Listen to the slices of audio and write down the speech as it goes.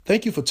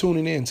Thank you for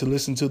tuning in to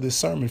listen to this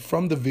sermon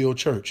from the Ville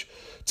Church.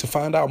 To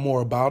find out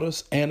more about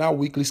us and our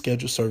weekly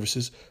scheduled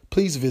services,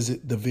 please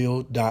visit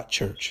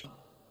theville.church.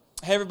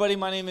 Hey everybody,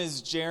 my name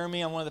is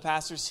Jeremy. I'm one of the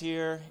pastors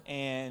here,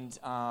 and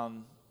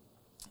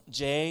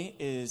Jay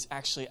is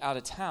actually out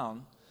of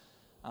town.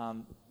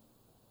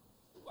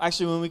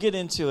 Actually, when we get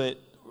into it,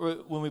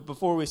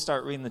 before we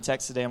start reading the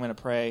text today, I'm going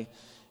to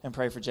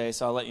pray for Jay,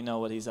 so I'll let you know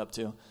what he's up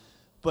to.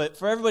 But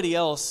for everybody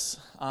else,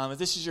 if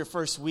this is your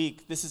first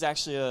week, this is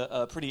actually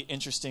a pretty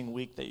interesting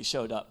week that you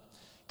showed up.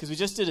 Because we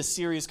just did a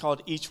series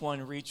called Each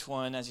One, Reach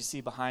One, as you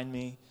see behind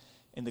me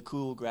in the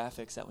cool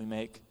graphics that we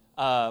make,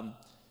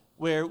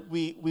 where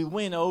we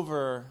went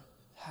over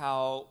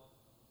how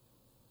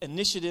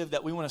initiative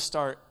that we want to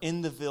start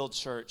in the Ville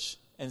Church.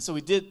 And so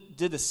we did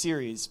the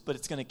series, but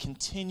it's going to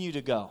continue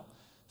to go.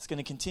 It's going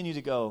to continue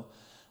to go.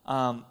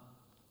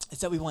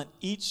 It's that we want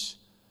each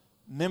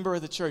member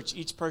of the church,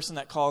 each person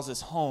that calls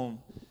us home,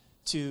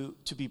 to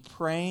be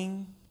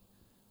praying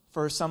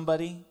for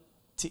somebody,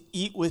 to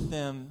eat with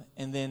them,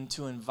 and then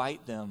to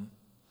invite them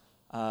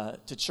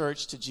to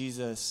church, to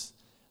Jesus,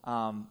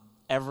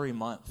 every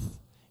month.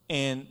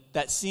 And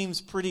that seems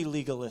pretty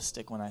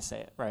legalistic when I say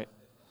it, right?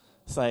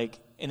 It's like,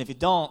 and if you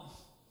don't,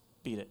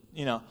 beat it,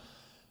 you know.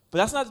 But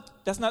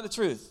that's not the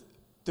truth.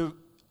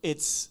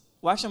 Actually,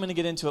 I'm going to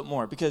get into it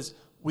more because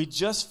we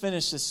just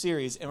finished this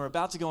series, and we're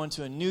about to go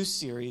into a new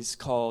series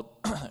called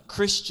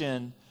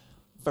Christian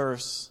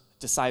versus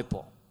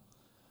Disciple,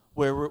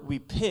 where we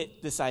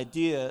pit this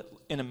idea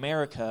in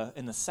America,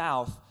 in the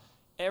South.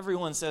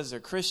 Everyone says they're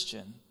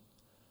Christian,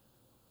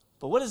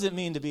 but what does it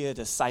mean to be a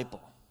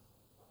disciple?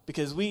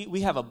 Because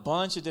we have a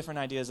bunch of different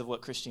ideas of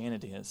what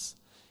Christianity is,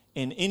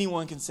 and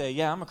anyone can say,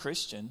 yeah, I'm a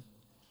Christian,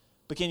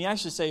 but can you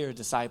actually say you're a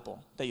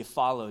disciple, that you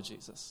follow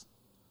Jesus?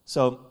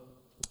 So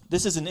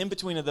this is an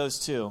in-between of those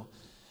two.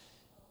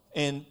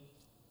 And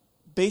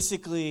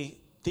basically,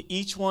 the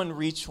Each One,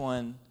 Reach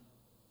One,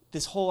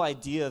 this whole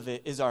idea of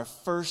it is our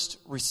first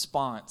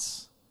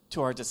response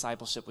to our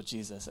discipleship with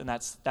Jesus. And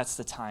that's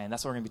the tie-in.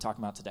 That's what we're going to be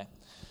talking about today.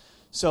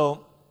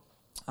 So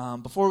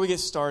before we get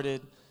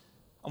started,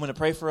 I'm going to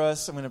pray for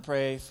us. I'm going to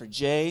pray for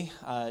Jay.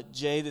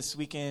 Jay this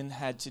weekend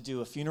had to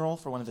do a funeral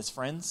for one of his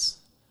friends,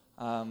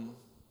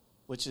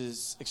 which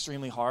is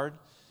extremely hard.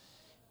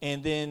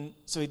 And then,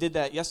 so he did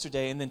that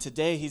yesterday. And then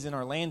today he's in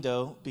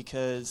Orlando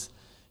because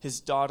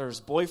his daughter's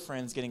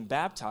boyfriend's getting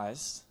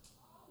baptized,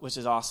 which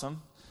is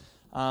awesome.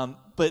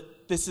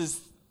 But this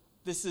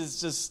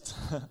is just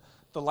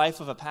the life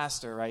of a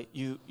pastor, right?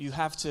 You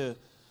have to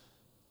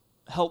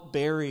help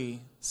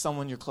bury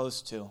someone you're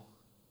close to,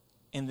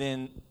 and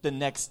then the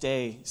next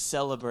day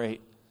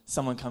celebrate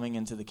someone coming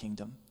into the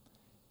kingdom.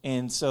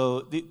 And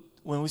so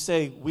when we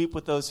say weep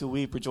with those who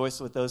weep, rejoice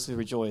with those who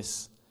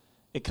rejoice,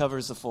 it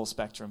covers the full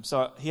spectrum.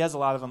 So he has a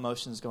lot of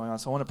emotions going on.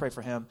 So I want to pray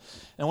for him.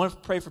 And I want to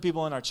pray for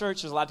people in our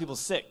church. There's a lot of people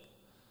sick.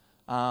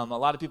 A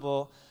lot of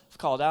people have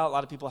called out. A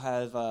lot of people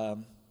have,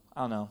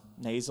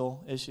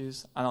 nasal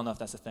issues. I don't know if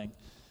that's a thing.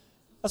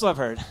 That's what I've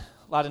heard. A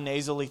lot of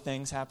nasally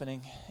things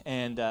happening.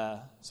 And so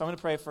I'm going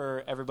to pray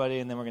for everybody,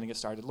 and then we're going to get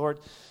started. Lord,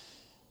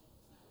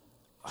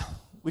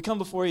 we come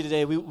before you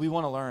today. We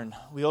want to learn.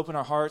 We open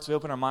our hearts. We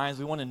open our minds.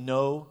 We want to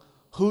know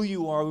who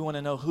you are. We want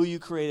to know who you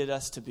created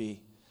us to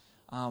be.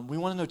 We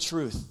want to know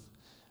truth.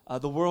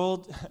 The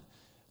world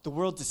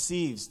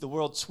deceives. The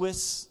world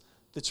twists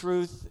the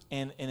truth,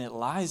 and it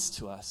lies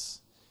to us.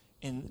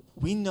 And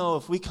we know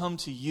if we come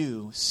to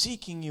you,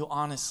 seeking you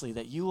honestly,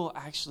 that you will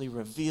actually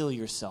reveal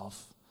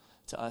yourself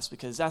to us,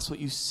 because that's what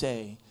you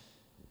say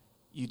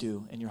you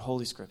do in your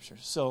Holy Scriptures.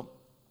 So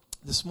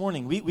this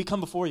morning, we come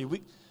before you.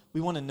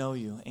 We want to know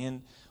you.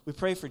 And we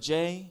pray for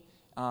Jay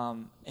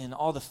and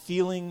all the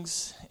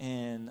feelings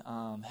and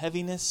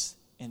heaviness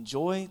and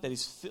joy that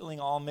he's feeling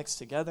all mixed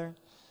together.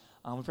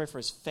 We pray for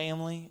his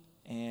family,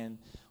 and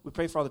we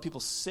pray for all the people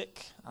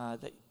sick.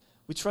 That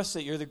we trust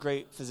that you're the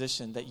great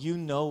physician, that you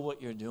know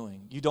what you're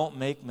doing. You don't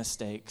make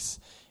mistakes.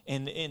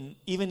 And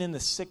even in the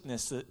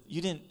sickness, that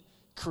you didn't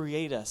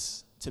create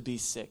us to be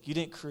sick. You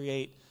didn't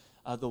create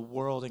the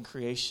world and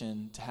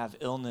creation to have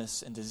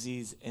illness and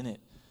disease in it.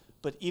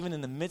 But even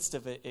in the midst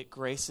of it, it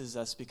graces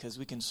us because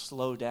we can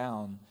slow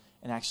down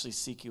and actually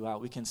seek you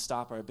out. We can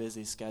stop our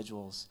busy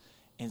schedules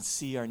and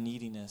see our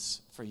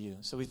neediness for you.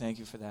 So we thank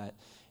you for that.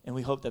 And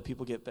we hope that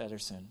people get better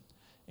soon.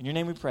 In your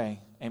name we pray.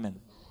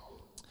 Amen.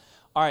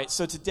 All right,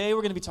 so today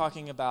we're going to be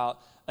talking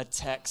about a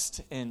text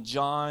in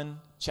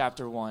John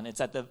chapter 1. It's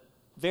at the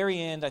very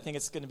end. I think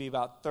it's going to be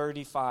about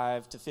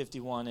 35 to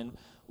 51. And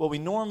what we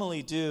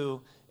normally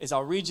do is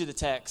I'll read you the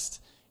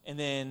text, and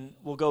then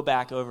we'll go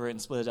back over it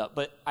and split it up.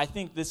 But I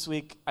think this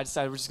week I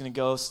decided we're just going to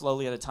go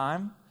slowly at a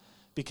time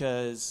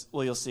because,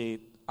 well, you'll see,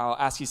 I'll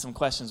ask you some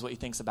questions what you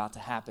think's about to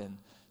happen.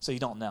 So you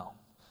don't know.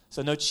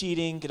 So no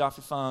cheating. Get off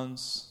your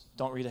phones.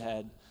 Don't read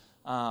ahead.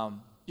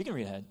 You can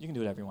read ahead. You can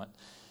do whatever you want.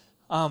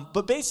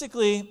 But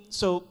basically,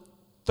 so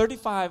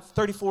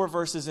 34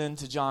 verses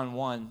into John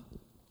 1,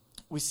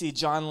 we see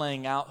John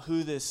laying out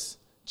who this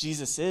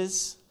Jesus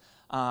is.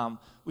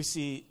 We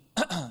see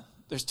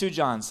there's two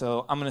Johns,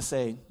 so I'm going to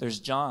say there's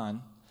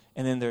John,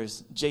 And then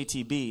there's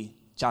JTB,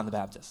 John the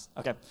Baptist.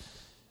 Okay.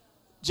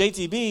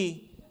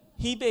 JTB,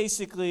 he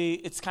basically,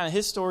 it's kind of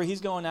his story.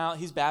 He's going out,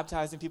 he's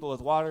baptizing people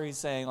with water. He's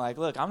saying, like,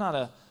 look, I'm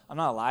not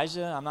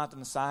Elijah, I'm not the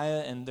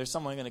Messiah, and there's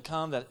someone going to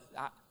come that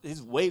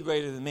is way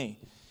greater than me.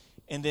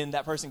 And then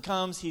that person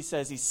comes, he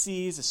says he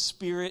sees a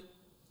spirit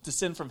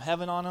descend from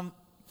heaven on him,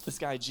 this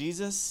guy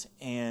Jesus,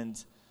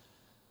 and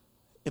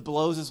it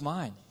blows his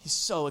mind. He's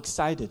so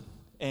excited,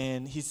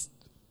 and he's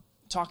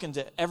talking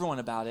to everyone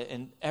about it,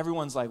 and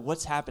everyone's like,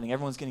 what's happening?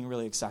 Everyone's getting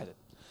really excited.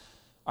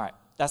 All right,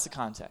 that's the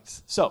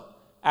context. So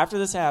after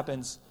this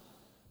happens,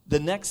 the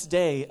next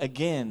day,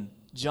 again,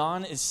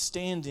 John is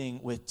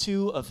standing with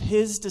two of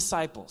his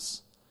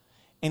disciples,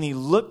 and he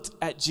looked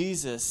at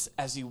Jesus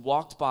as he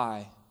walked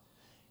by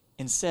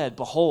and said,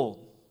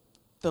 behold,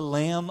 the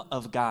Lamb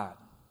of God.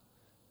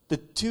 The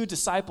two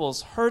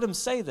disciples heard him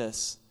say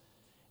this,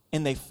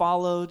 and they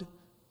followed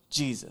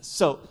Jesus.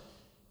 So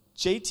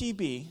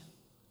JTB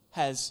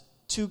has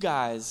two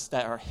guys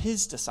that are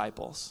his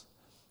disciples,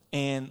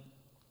 and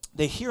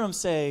they hear him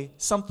say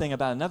something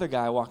about another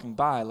guy walking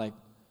by, like,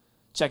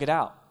 check it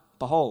out,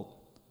 behold,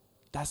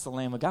 that's the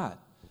Lamb of God.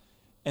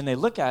 And they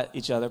look at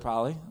each other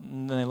probably,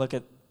 and then they look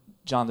at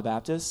John the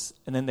Baptist,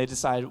 and then they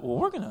decide, well,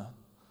 we're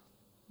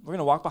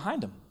gonna walk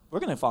behind him. We're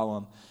gonna follow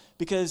him.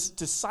 Because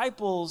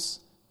disciples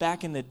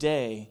back in the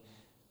day,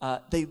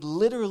 they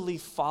literally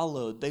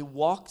followed, they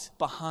walked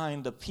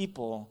behind the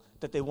people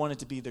that they wanted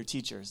to be their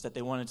teachers, that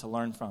they wanted to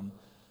learn from.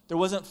 There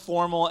wasn't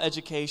formal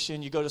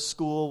education, you go to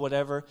school,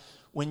 whatever.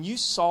 When you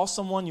saw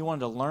someone you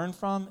wanted to learn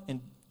from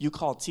and you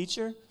called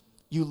teacher,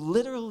 you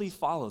literally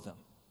follow them.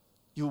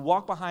 You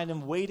walk behind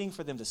them, waiting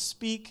for them to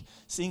speak,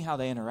 seeing how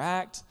they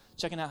interact,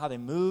 checking out how they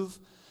move.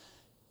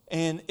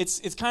 And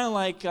it's kind of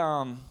like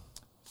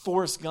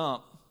Forrest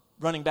Gump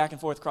running back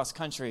and forth across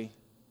country,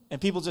 and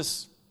people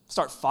just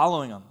start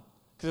following him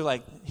because they're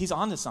like, he's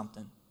on to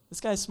something. This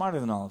guy's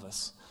smarter than all of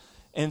us.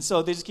 And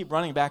so they just keep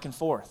running back and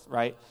forth,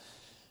 right?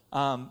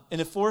 And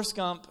if Forrest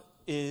Gump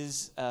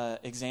is an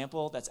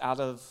example that's out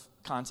of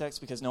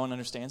context because no one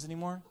understands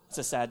anymore, it's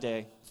a sad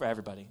day for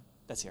everybody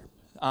that's here.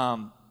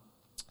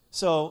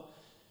 So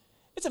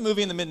it's a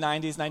movie in the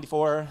mid-'90s,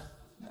 94.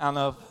 I don't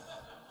know.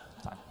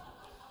 Fine.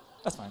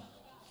 That's fine.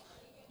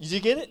 Did you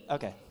get it?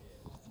 Okay,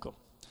 cool.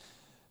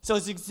 So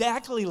it's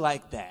exactly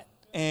like that.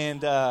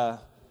 And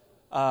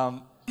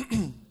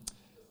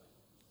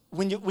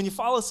when you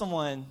follow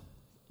someone,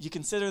 you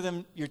consider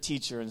them your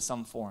teacher in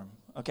some form,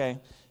 okay?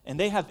 And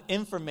they have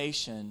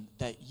information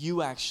that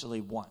you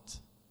actually want.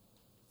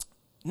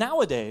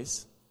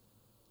 Nowadays,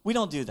 we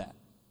don't do that.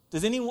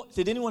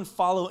 Did anyone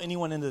follow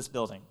anyone into this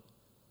building?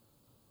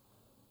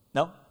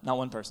 No? Not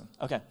one person.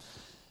 Okay.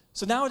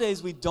 So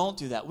nowadays, we don't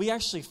do that. We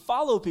actually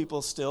follow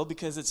people still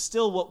because it's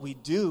still what we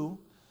do,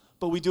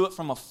 but we do it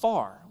from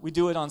afar. We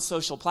do it on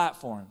social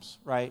platforms,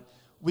 right?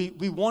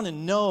 We want to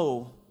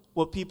know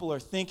what people are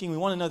thinking. We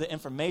want to know the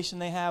information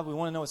they have. We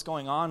want to know what's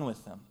going on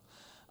with them.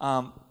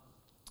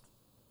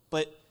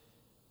 But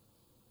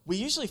we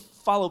usually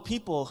follow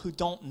people who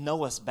don't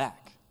know us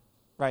back,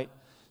 right?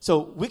 So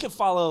we could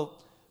follow,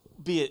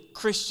 be it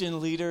Christian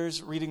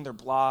leaders reading their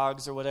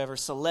blogs or whatever,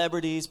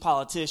 celebrities,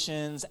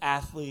 politicians,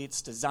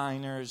 athletes,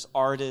 designers,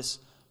 artists,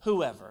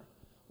 whoever.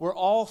 We're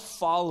all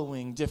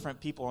following different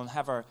people and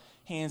have our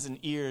hands and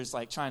ears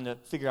like trying to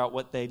figure out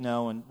what they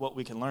know and what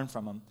we can learn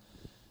from them.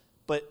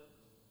 But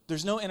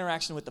there's no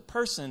interaction with the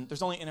person.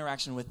 There's only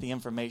interaction with the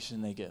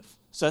information they give.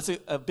 So that's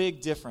a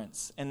big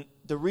difference. And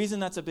the reason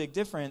that's a big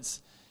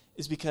difference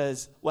is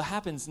because what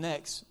happens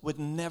next would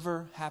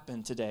never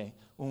happen today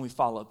when we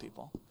follow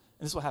people. And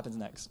this is what happens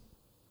next.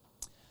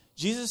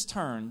 Jesus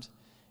turned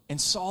and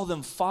saw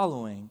them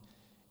following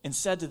and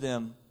said to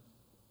them,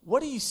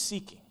 what are you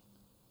seeking?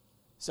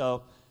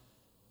 So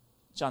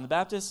John the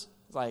Baptist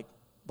is like,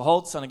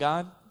 behold, Son of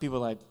God. People are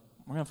like,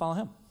 we're going to follow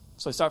him.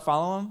 So they start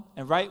following him.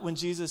 And right when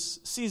Jesus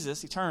sees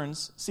this, he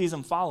turns, sees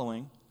them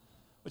following,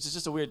 which is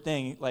just a weird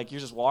thing. Like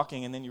you're just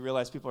walking and then you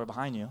realize people are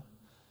behind you. And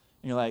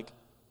you're like,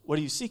 what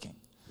are you seeking?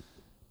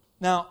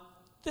 Now,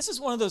 this is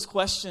one of those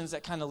questions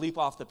that kind of leap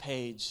off the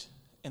page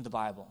in the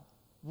Bible.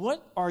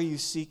 What are you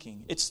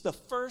seeking? It's the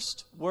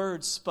first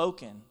word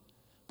spoken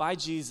by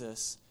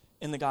Jesus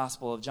in the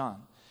Gospel of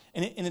John.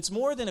 And it's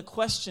more than a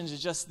question to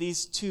just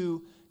these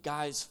two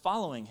guys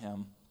following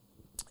him.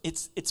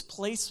 It's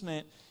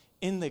placement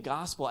in the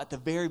Gospel at the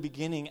very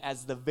beginning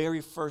as the very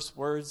first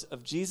words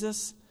of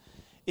Jesus.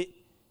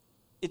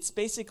 It's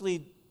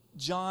basically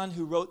John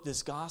who wrote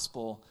this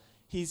Gospel.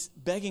 He's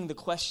begging the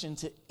question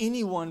to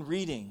anyone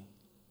reading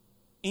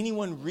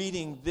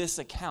this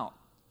account.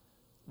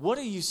 What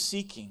are you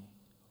seeking?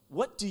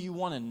 What do you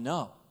want to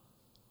know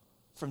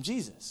from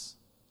Jesus?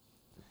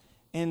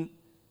 And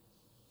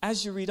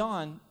as you read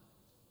on,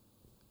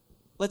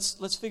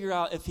 let's figure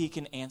out if he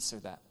can answer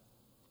that.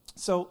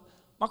 So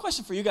my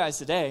question for you guys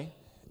today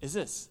is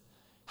this.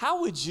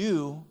 How would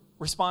you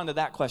respond to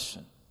that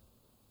question?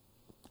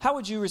 How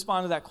would you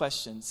respond to that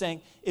question?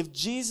 Saying, if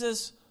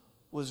Jesus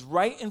was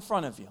right in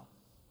front of you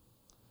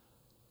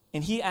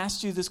and he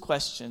asked you this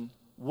question,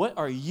 what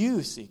are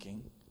you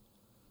seeking?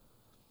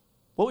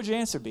 what would your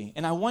answer be?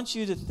 And I want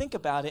you to think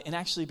about it and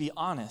actually be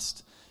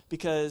honest,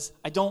 because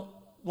I don't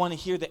want to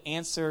hear the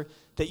answer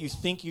that you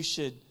think you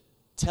should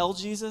tell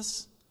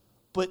Jesus,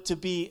 but to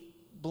be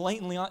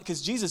blatantly honest,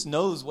 because Jesus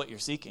knows what you're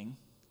seeking.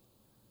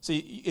 So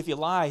if you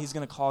lie, he's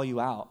going to call you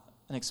out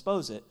and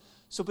expose it.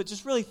 So, but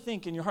just really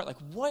think in your heart, like,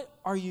 what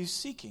are you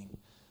seeking?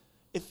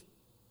 If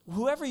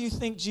whoever you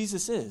think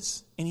Jesus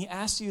is, and he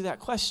asks you that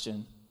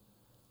question,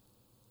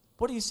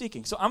 what are you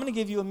seeking? So I'm going to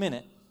give you a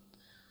minute.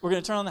 We're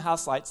going to turn on the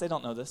house lights. They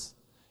don't know this.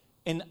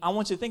 And I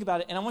want you to think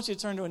about it, and I want you to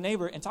turn to a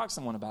neighbor and talk to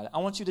someone about it. I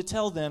want you to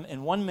tell them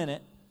in 1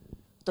 minute,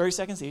 30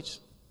 seconds each.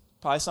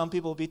 Probably some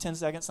people will be 10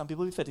 seconds. Some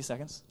people will be 50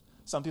 seconds.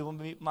 Some people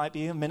might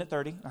be a minute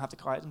 30. I'll have to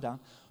quiet them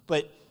down.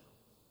 But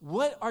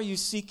what are you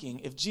seeking?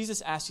 If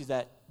Jesus asked you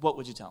that, what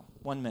would you tell him?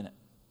 1 minute.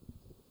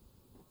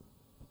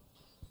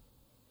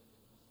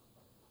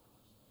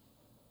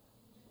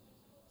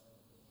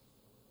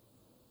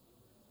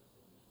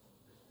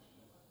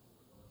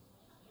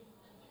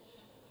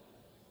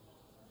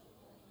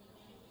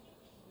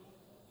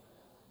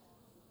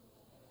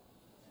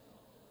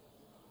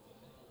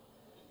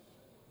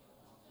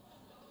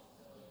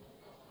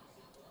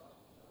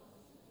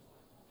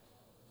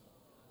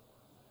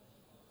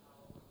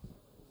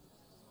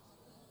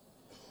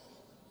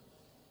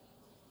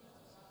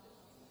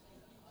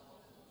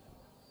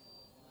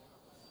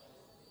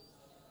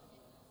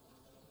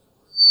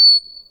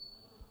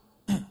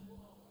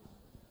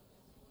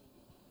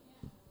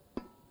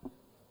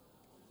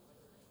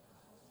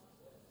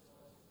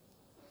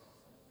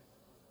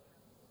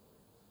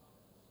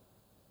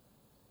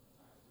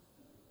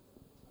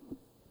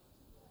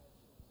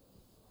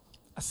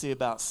 I see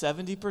about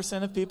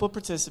 70% of people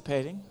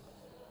participating.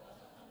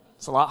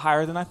 It's a lot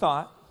higher than I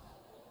thought.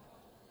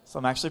 So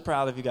I'm actually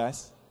proud of you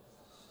guys.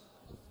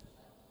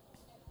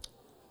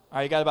 All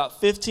right, you got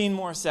about 15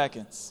 more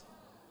seconds.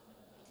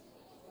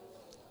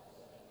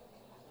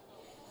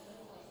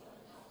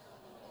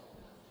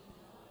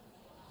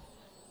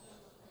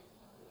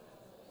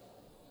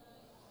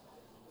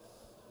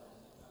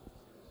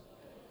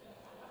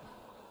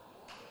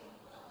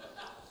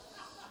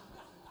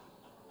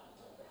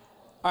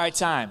 All right,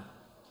 time.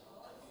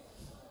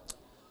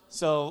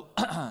 So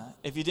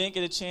if you didn't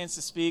get a chance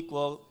to speak,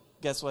 well,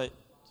 guess what?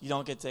 You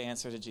don't get to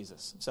answer to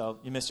Jesus. So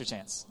you missed your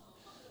chance.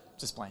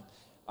 Just plain.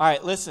 All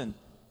right, listen.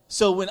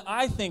 So when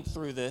I think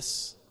through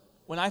this,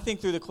 when I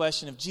think through the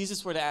question, if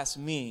Jesus were to ask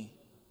me,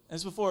 and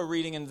this is before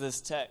reading into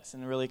this text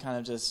and really kind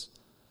of just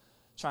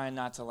trying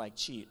not to like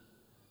cheat.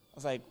 I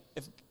was like,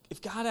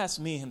 if God asked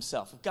me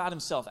himself, if God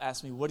himself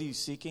asked me, what are you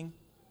seeking?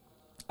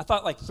 I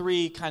thought like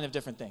three kind of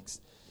different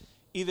things.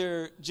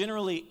 Either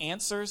generally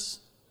answers,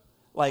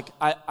 like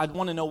I'd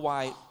want to know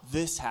why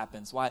this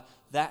happens, why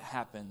that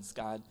happens,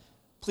 God.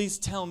 Please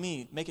tell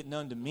me, make it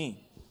known to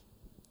me.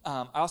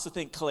 I also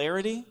think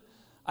clarity.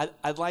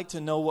 I'd like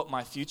to know what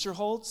my future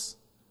holds.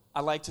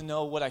 I'd like to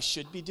know what I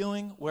should be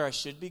doing, where I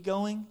should be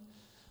going.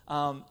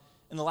 And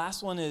the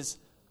last one is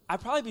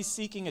I'd probably be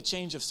seeking a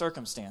change of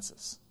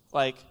circumstances.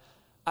 Like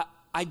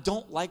I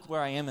don't like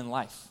where I am in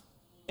life,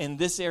 in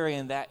this area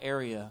and that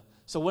area.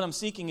 So what I'm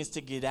seeking is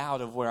to get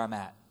out of where I'm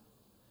at.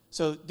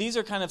 So these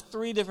are kind of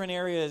three different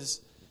areas,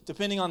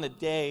 depending on the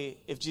day,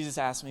 if Jesus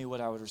asked me what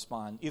I would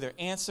respond. Either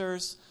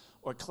answers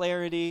or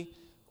clarity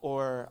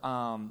or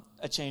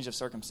a change of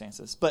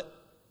circumstances. But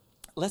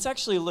let's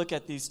actually look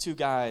at these two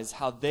guys,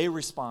 how they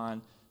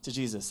respond to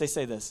Jesus. They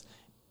say this,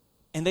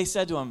 and they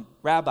said to him,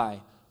 Rabbi,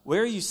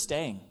 where are you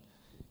staying?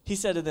 He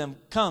said to them,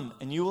 come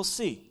and you will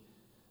see.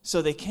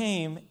 So they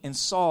came and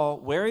saw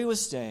where he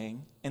was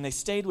staying, and they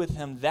stayed with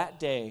him that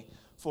day,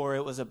 for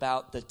it was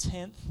about the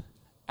 10th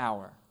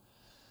hour.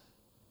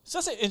 So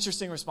that's an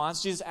interesting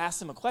response. Jesus asked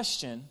them a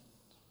question,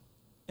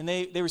 and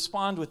they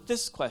respond with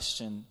this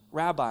question,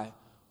 Rabbi,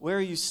 where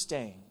are you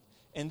staying?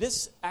 And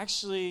this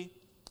actually,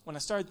 when I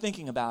started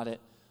thinking about it,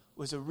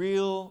 was a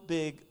real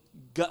big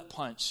gut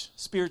punch,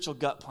 spiritual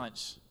gut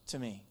punch to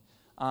me.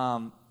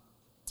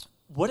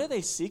 What are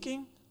they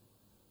seeking?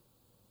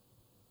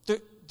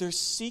 They're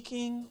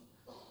seeking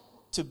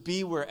to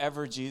be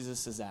wherever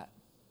Jesus is at.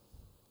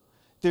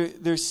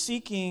 They're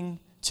seeking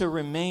to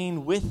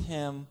remain with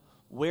him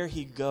where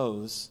he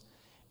goes,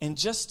 and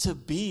just to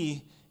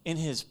be in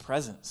his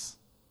presence.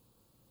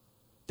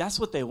 That's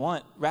what they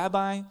want.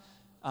 Rabbi,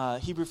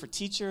 Hebrew for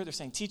teacher, they're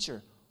saying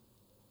teacher,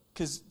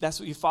 because that's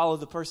what you follow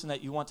the person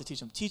that you want to teach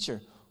them. Teacher,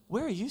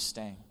 where are you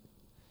staying?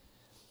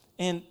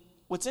 And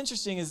what's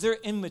interesting is their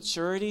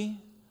immaturity,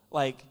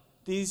 like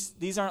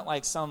these aren't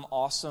like some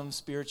awesome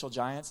spiritual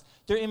giants.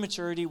 Their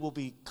immaturity will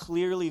be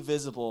clearly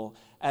visible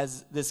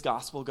as this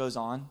gospel goes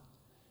on.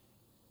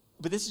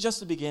 But this is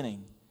just the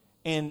beginning.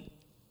 And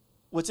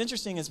what's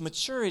interesting is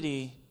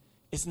maturity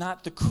is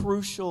not the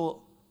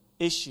crucial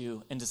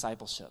issue in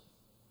discipleship.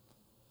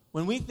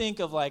 When we think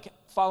of like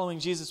following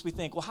Jesus, we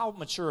think, well, how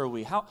mature are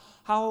we? How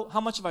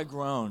much have I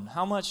grown?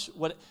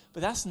 But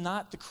that's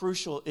not the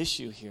crucial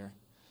issue here.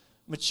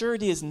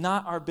 Maturity is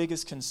not our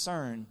biggest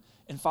concern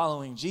in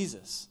following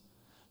Jesus.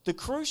 The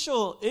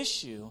crucial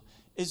issue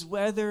is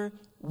whether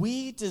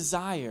we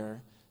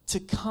desire to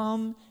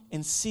come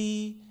and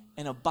see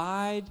and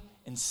abide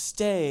and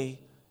stay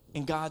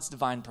in God's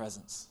divine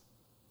presence?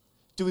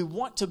 Do we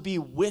want to be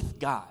with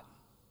God?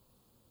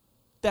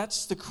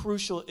 That's the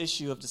crucial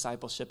issue of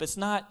discipleship. It's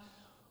not,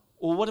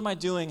 well, what am I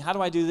doing? How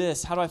do I do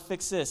this? How do I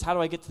fix this? How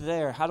do I get to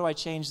there? How do I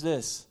change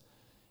this?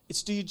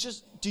 It's do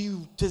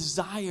you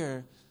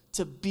desire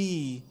to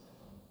be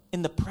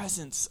in the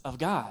presence of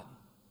God?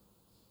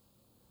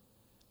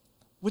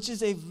 Which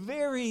is a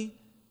very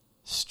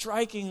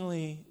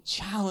strikingly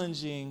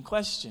challenging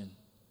question.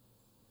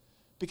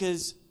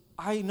 Because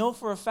I know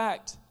for a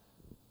fact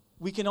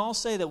we can all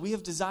say that we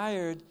have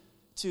desired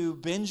to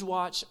binge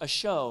watch a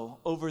show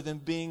over than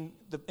being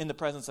in the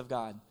presence of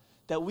God.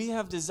 That we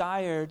have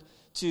desired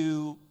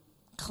to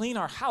clean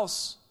our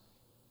house,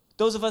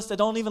 those of us that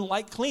don't even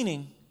like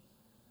cleaning,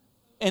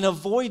 and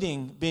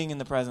avoiding being in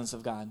the presence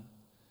of God.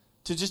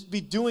 To just be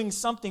doing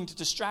something to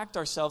distract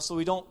ourselves so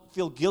we don't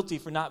feel guilty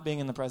for not being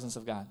in the presence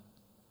of God.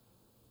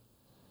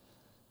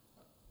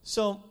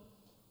 So,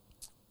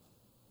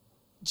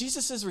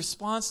 Jesus'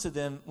 response to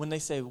them when they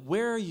say,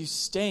 where are you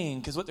staying?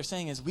 Because what they're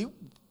saying is, we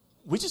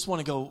just want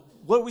to go,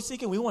 what are we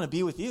seeking? We want to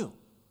be with you.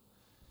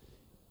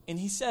 And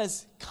he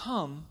says,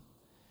 come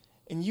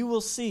and you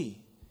will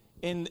see.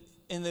 In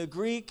the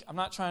Greek, I'm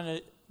not trying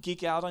to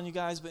geek out on you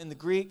guys, but in the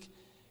Greek,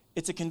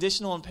 it's a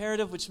conditional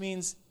imperative, which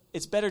means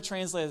it's better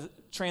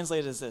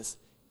translated as this.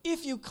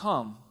 If you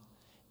come,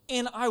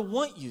 and I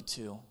want you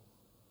to,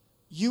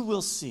 you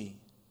will see.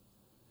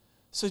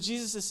 So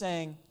Jesus is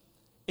saying,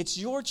 it's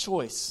your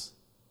choice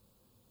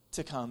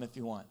to come if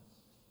you want.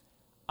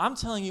 I'm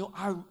telling you,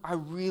 I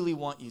really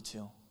want you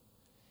to.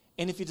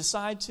 And if you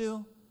decide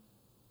to,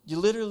 you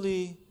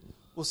literally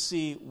will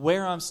see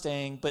where I'm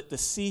staying, but the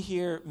see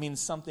here means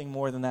something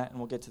more than that, and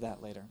we'll get to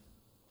that later.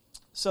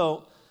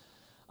 So,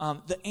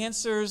 the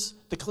answers,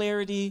 the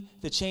clarity,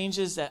 the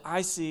changes that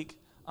I seek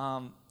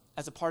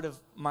as a part of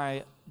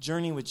my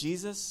journey with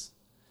Jesus,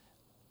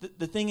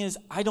 the thing is,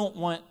 I don't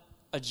want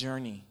a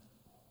journey.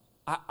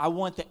 I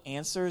want the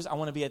answers. I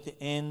want to be at the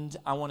end.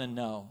 I want to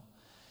know.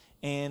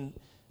 And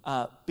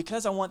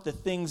because I want the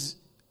things,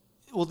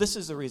 well, this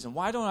is the reason.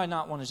 Why don't I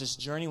not want to just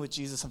journey with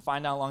Jesus and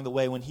find out along the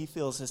way when he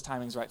feels his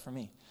timing's right for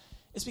me?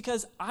 It's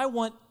because I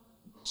want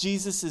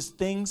Jesus'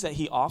 things that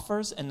he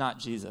offers and not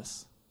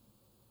Jesus.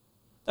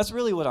 That's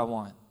really what I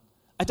want.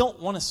 I don't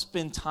want to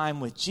spend time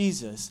with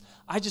Jesus.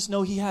 I just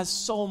know he has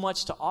so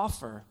much to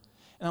offer.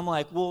 And I'm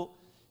like, well,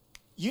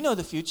 you know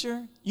the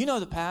future. You know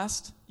the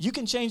past. You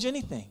can change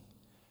anything.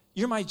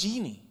 You're my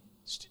genie.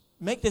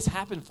 Make this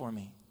happen for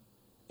me.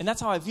 And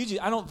that's how I view Jesus.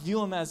 I don't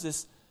view him as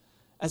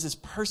this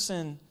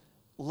person,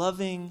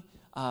 loving,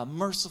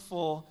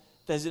 merciful,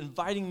 that is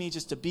inviting me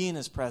just to be in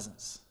his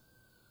presence.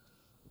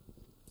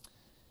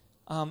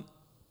 I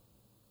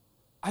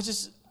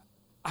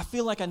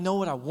feel like I know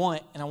what I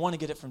want, and I want to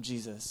get it from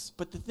Jesus.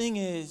 But the thing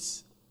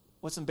is,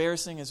 what's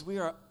embarrassing is we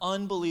are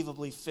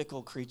unbelievably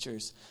fickle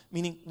creatures,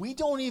 meaning we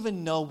don't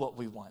even know what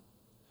we want.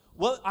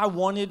 What I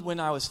wanted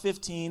when I was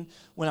 15,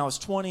 when I was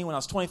 20, when I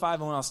was 25,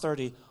 and when I was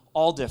 30,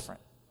 all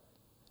different.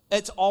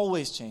 It's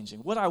always changing.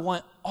 What I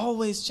want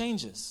always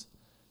changes.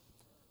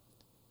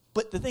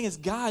 But the thing is,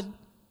 God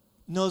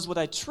knows what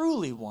I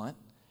truly want,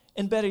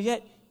 and better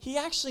yet, he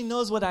actually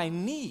knows what I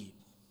need.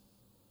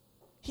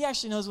 He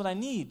actually knows what I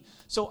need.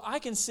 So I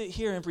can sit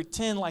here and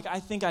pretend like I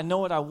think I know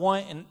what I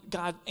want, and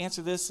God,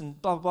 answer this, and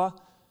blah, blah, blah.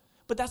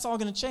 But that's all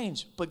going to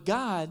change. But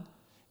God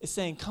is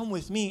saying, come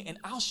with me, and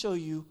I'll show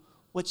you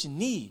what you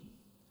need.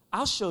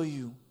 I'll show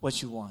you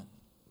what you want.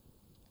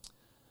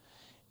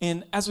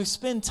 And as we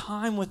spend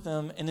time with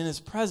him and in his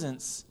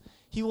presence,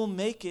 he will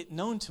make it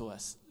known to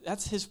us.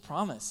 That's his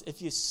promise.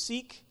 If you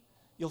seek,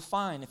 you'll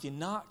find. If you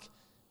knock,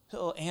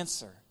 he'll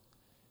answer.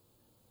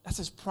 That's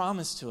his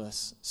promise to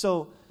us.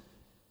 So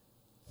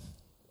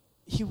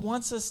he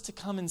wants us to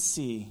come and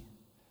see,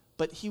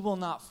 but he will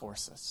not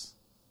force us.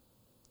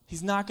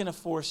 He's not going to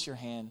force your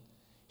hand.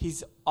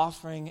 He's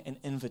offering an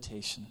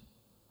invitation.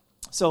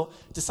 So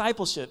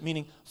discipleship,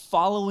 meaning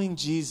following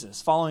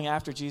Jesus, following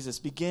after Jesus,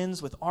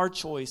 begins with our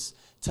choice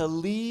to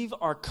leave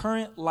our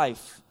current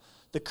life,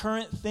 the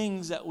current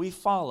things that we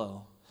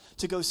follow,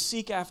 to go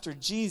seek after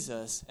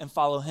Jesus and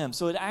follow him.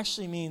 So it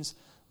actually means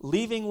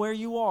leaving where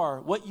you are,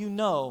 what you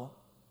know,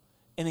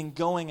 and then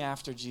going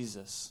after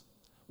Jesus,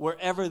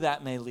 wherever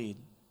that may lead.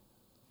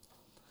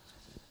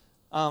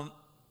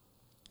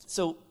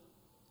 So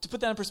to put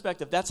that in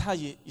perspective, that's how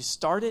you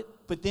start it.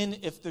 But then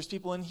if there's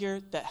people in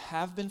here that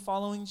have been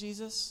following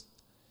Jesus,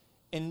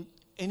 and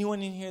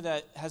anyone in here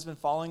that has been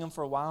following him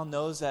for a while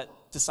knows that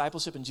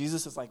discipleship in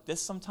Jesus is like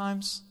this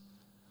sometimes.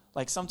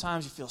 Like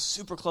sometimes you feel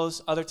super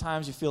close. Other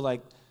times you feel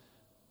like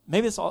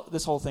maybe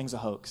this whole thing's a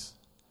hoax.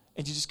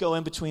 And you just go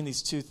in between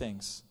these two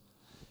things.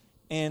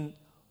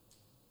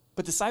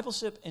 But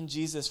discipleship in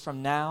Jesus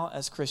from now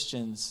as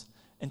Christians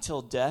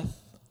until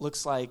death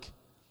looks like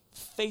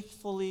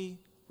faithfully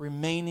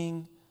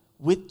remaining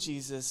with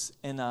Jesus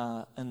in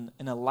a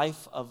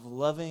life of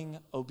loving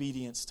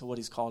obedience to what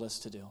he's called us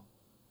to do.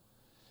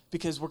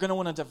 Because we're going to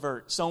want to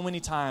divert so many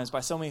times by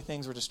so many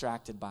things we're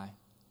distracted by.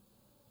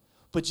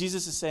 But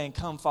Jesus is saying,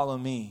 come follow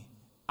me.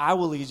 I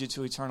will lead you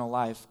to eternal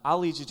life. I'll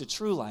lead you to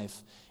true life.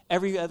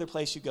 Every other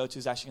place you go to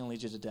is actually going to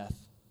lead you to death.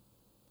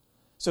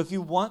 So if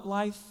you want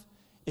life,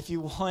 if you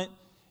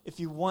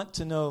want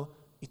to know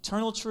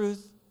eternal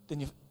truth, then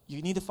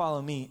you need to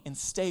follow me and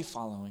stay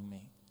following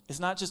me.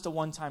 It's not just a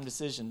one-time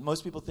decision.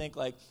 Most people think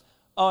like,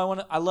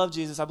 oh, I love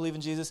Jesus. I believe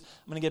in Jesus.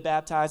 I'm going to get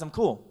baptized. I'm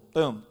cool.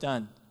 Boom,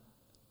 done.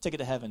 Ticket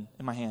to heaven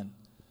in my hand.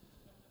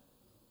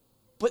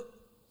 But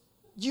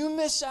you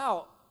miss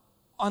out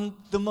on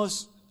the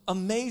most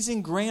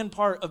amazing, grand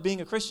part of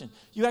being a Christian.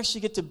 You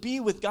actually get to be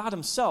with God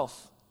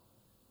himself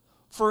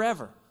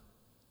forever,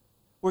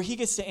 where he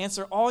gets to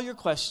answer all your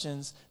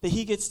questions, that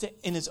he gets to,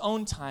 in his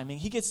own timing,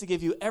 he gets to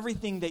give you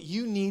everything that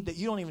you need, that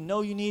you don't even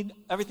know you need,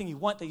 everything you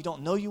want that you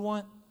don't know you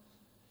want.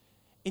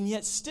 And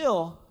yet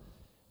still,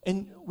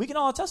 and we can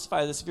all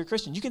testify to this if you're a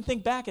Christian, you can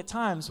think back at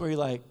times where you're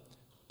like,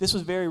 this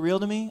was very real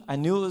to me, I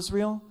knew it was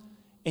real,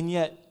 and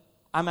yet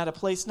I'm at a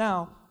place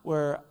now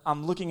where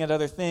I'm looking at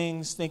other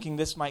things, thinking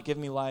this might give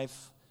me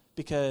life,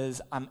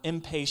 because I'm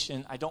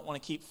impatient, I don't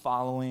want to keep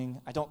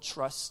following, I don't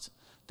trust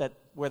that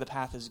where the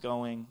path is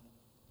going.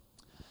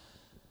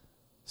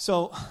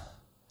 So,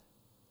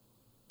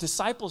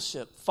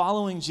 discipleship,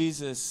 following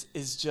Jesus,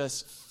 is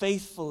just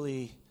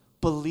faithfully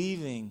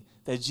believing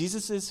that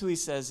Jesus is who he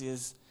says he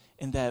is,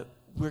 and that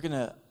we're going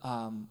to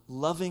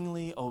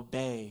lovingly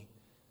obey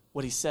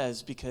what he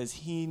says because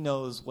he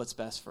knows what's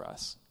best for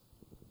us.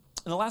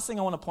 And the last thing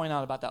I want to point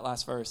out about that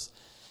last verse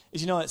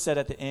is, it said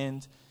at the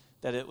end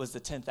that it was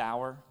the 10th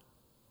hour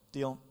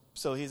deal.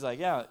 So he's like,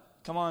 yeah,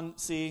 come on,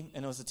 see,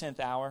 and it was the 10th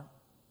hour.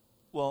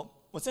 Well,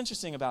 what's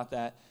interesting about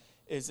that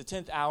is the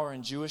 10th hour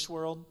in Jewish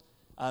world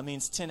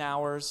means 10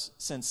 hours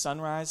since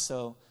sunrise.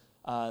 So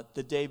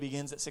the day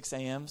begins at 6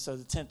 a.m., so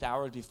the 10th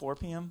hour would be 4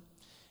 p.m.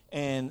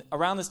 And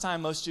around this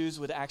time, most Jews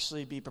would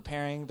actually be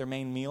preparing their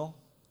main meal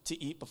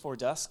to eat before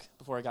dusk,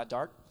 before it got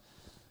dark.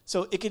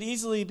 So it could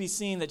easily be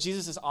seen that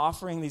Jesus is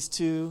offering these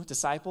two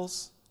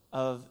disciples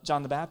of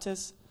John the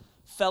Baptist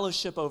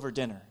fellowship over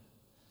dinner.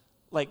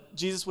 Like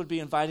Jesus would be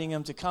inviting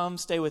them to come,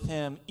 stay with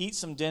him, eat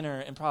some dinner,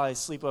 and probably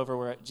sleep over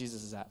where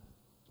Jesus is at.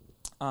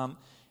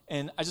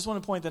 And I just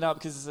want to point that out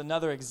because it's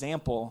another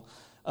example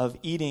of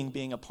eating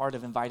being a part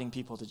of inviting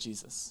people to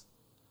Jesus.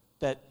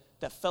 That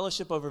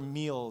fellowship over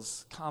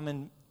meals,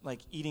 common, like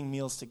eating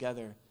meals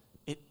together,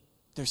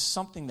 there's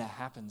something that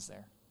happens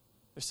there.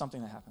 There's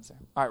something that happens there.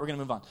 All right, we're going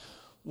to move on.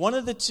 One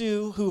of the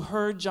two who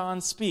heard John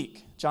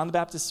the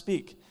Baptist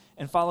speak,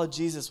 and followed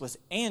Jesus was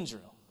Andrew,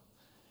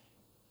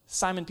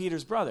 Simon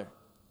Peter's brother.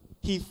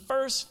 He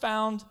first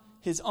found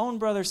his own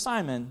brother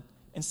Simon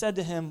and said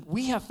to him,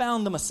 "We have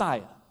found the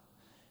Messiah."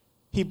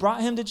 He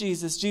brought him to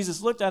Jesus.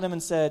 Jesus looked at him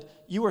and said,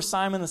 "You are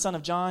Simon, the son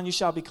of John. You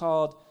shall be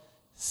called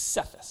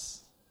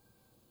Cephas,"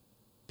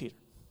 Peter.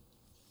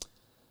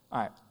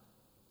 All right.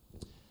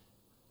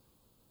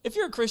 If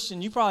you're a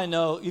Christian, you probably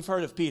know, you've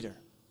heard of Peter,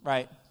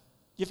 right?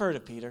 You've heard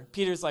of Peter.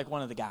 Peter's like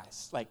one of the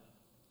guys, like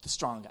the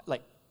strong guy.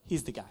 Like,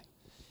 he's the guy.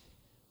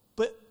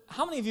 But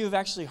how many of you have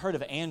actually heard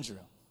of Andrew?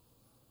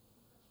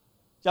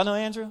 Y'all know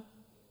Andrew?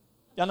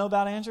 Y'all know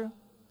about Andrew?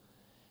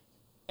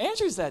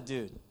 Andrew's that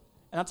dude.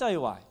 And I'll tell you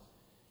why.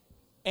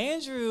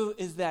 Andrew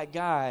is that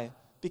guy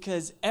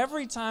because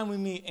every time we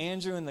meet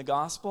Andrew in the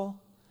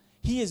gospel,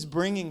 he is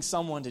bringing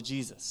someone to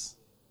Jesus.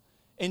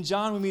 In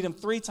John, we meet him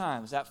 3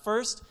 times. At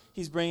first,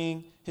 he's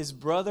bringing his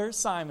brother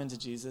Simon to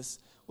Jesus.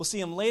 We'll see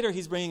him later.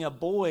 He's bringing a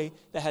boy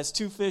that has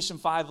 2 fish and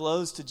 5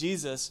 loaves to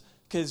Jesus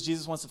because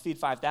Jesus wants to feed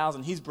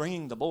 5,000. He's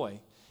bringing the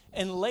boy.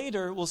 And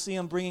later, we'll see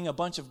him bringing a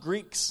bunch of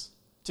Greeks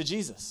to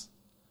Jesus.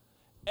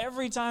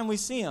 Every time we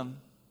see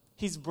him,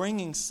 he's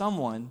bringing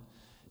someone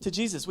to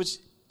Jesus, which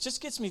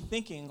just gets me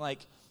thinking,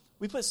 like,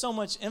 we put so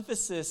much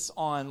emphasis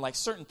on, like,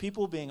 certain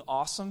people being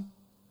awesome.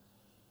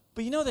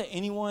 But you know that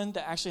anyone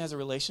that actually has a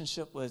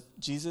relationship with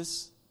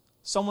Jesus,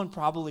 someone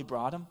probably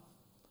brought him?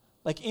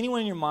 Like,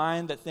 anyone in your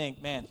mind that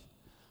think, man,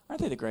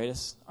 aren't they the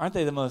greatest? Aren't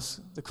they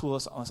the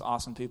coolest, most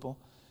awesome people?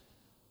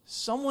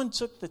 Someone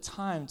took the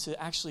time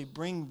to actually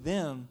bring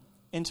them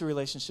into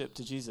relationship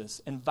to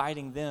Jesus,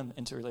 inviting them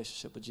into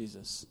relationship with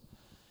Jesus.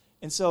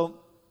 And so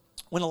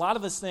when a lot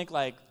of us think,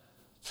 like,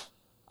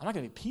 I'm not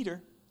going to be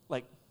Peter,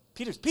 like,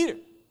 Peter's Peter.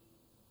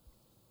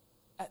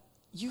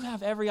 You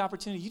have every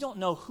opportunity. You don't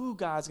know who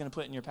God's going to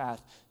put in your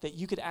path that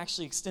you could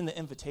actually extend the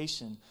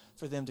invitation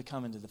for them to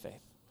come into the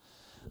faith.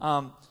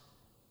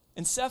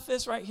 In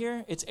Cephas right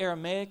here, it's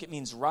Aramaic. It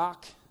means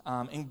rock.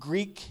 In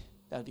Greek,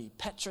 that would be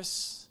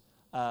Petrus.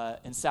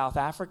 In South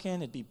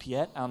African, it'd be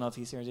Piet. I don't know if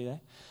he's here today.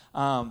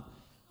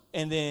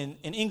 And then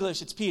in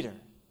English, it's Peter.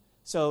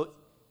 So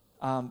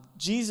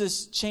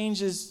Jesus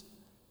changes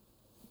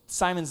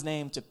Simon's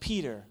name to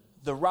Peter.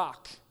 The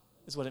rock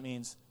is what it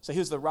means. So he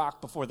was the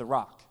rock before the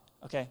rock,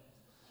 okay?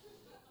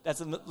 That's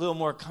a little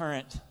more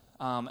current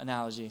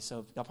analogy,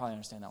 so y'all probably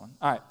understand that one.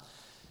 All right.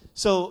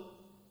 So,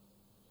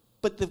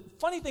 but the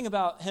funny thing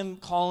about him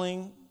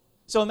calling,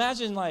 so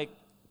imagine like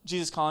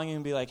Jesus calling you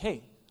and be like,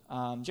 "Hey,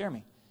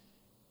 Jeremy,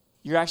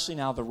 you're actually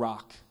now the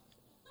rock.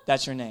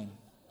 That's your name."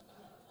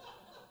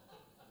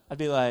 I'd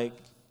be like,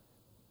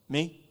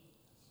 "Me?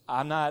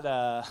 I'm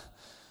not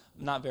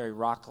not very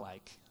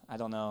rock-like. I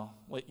don't know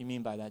what you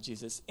mean by that,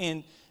 Jesus.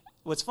 And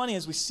what's funny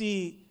is we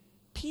see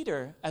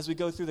Peter, as we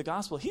go through the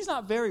gospel, he's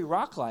not very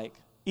rock-like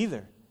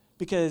either,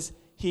 because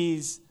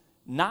he's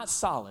not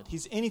solid.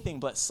 He's anything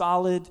but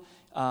solid,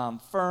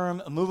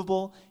 firm,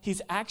 immovable.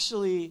 He's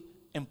actually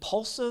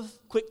impulsive,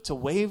 quick to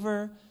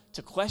waver,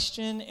 to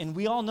question, and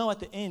we all know at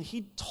the end,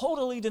 he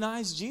totally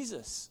denies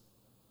Jesus.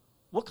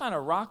 What kind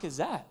of rock is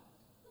that?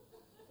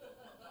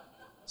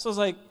 So it's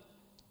like,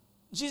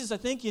 Jesus, I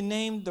think you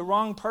named the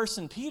wrong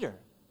person Peter.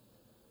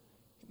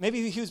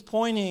 Maybe he was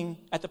pointing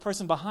at the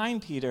person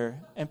behind Peter,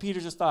 and Peter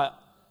just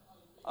thought,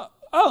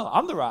 oh,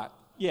 I'm the rock.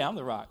 Yeah, I'm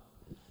the rock.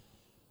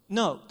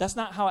 No, that's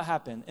not how it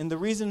happened. And the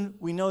reason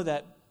we know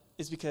that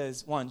is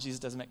because, one, Jesus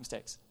doesn't make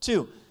mistakes.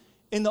 Two,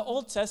 in the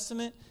Old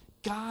Testament,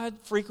 God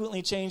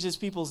frequently changes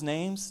people's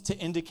names to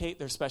indicate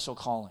their special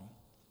calling.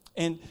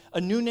 And a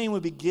new name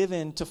would be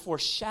given to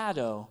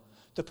foreshadow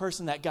the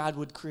person that God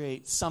would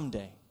create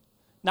someday.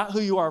 Not who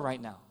you are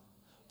right now,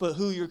 but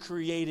who you're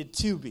created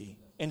to be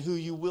and who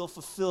you will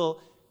fulfill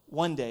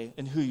one day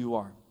and who you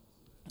are.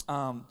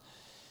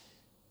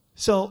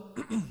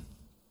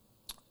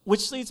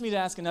 Which leads me to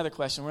ask another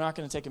question. We're not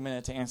going to take a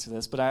minute to answer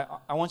this, but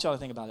I want y'all to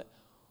think about it.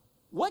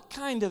 What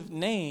kind of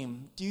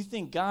name do you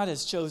think God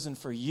has chosen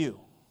for you?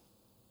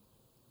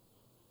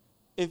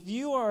 If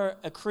you are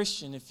a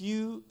Christian, if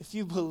you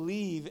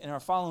believe and are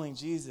following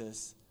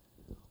Jesus,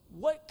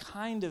 what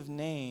kind of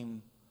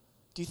name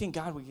do you think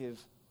God would give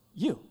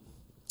you?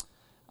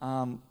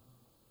 And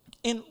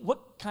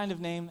what kind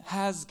of name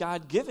has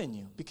God given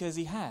you? Because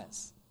he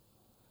has.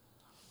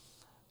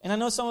 And I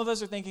know some of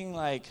us are thinking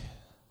like,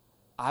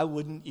 I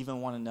wouldn't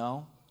even want to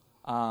know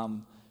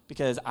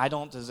because I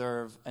don't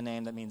deserve a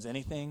name that means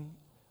anything.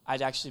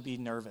 I'd actually be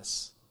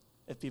nervous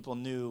if people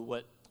knew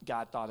what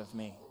God thought of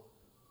me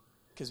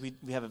because we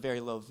have a very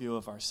low view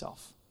of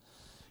ourselves.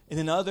 And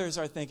then others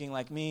are thinking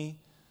like me,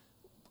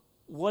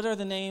 what are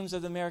the names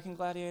of the American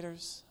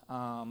gladiators?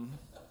 I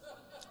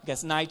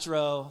guess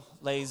Nitro,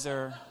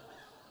 Laser,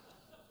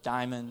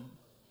 Diamond,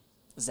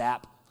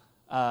 Zap.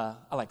 I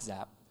like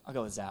Zap. I'll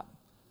go with Zap.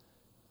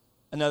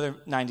 Another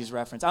 90s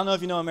reference. I don't know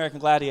if you know American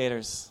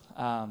Gladiators.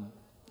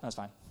 That's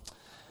fine.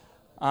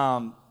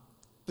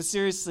 But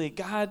seriously,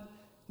 God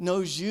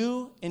knows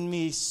you and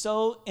me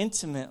so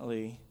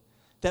intimately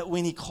that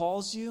when he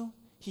calls you,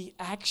 he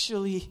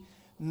actually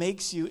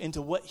makes you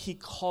into what he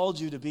called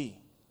you to be.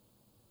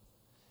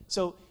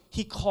 So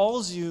he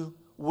calls you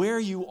where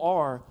you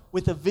are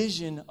with a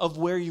vision of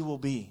where you will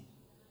be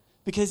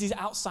because he's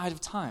outside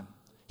of time.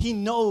 He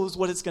knows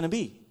what it's going to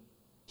be.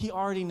 He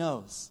already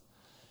knows.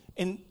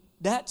 And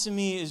that to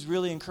me is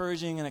really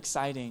encouraging and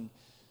exciting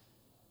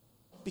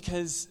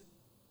because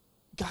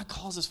God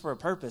calls us for a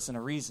purpose and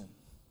a reason.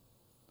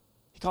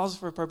 He calls us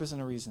for a purpose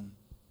and a reason.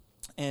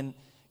 And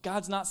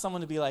God's not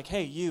someone to be like,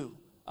 hey, you,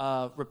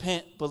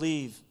 repent,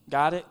 believe,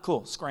 got it?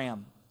 Cool,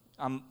 scram.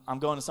 I'm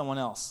going to someone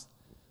else.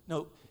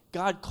 No,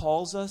 God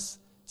calls us,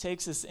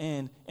 takes us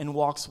in, and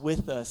walks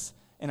with us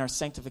in our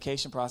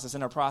sanctification process,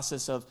 in our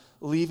process of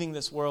leaving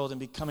this world and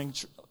becoming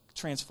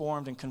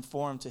transformed and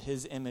conformed to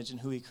his image and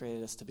who he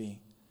created us to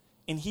be.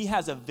 And he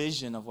has a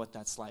vision of what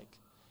that's like.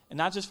 And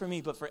not just for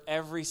me, but for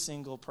every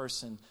single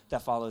person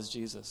that follows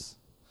Jesus.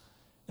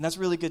 And that's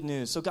really good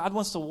news. So God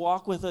wants to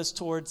walk with us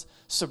towards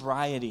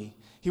sobriety.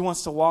 He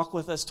wants to walk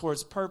with us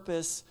towards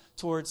purpose,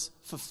 towards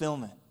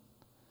fulfillment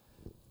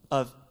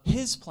of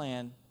his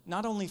plan,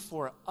 not only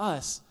for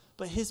us,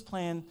 but his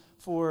plan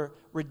for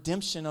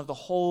redemption of the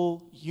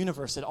whole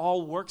universe. It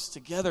all works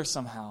together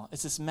somehow.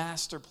 It's this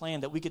master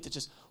plan that we get to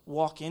just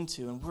walk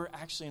into, and we're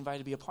actually invited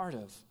to be a part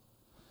of.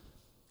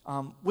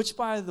 Which,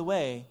 by the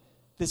way,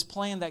 this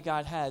plan that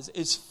God has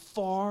is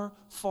far,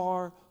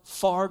 far,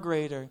 far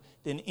greater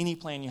than any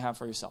plan you have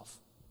for yourself.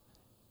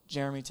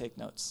 Jeremy, take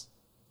notes.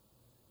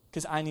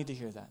 Because I need to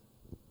hear that.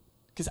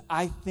 Because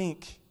I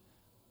think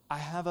I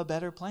have a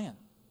better plan.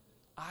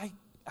 I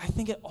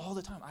think it all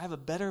the time. I have a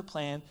better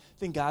plan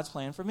than God's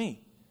plan for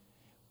me.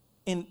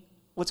 And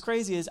what's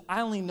crazy is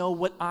I only know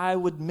what I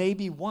would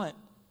maybe want.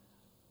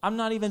 I'm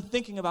not even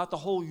thinking about the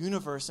whole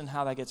universe and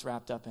how that gets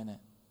wrapped up in it.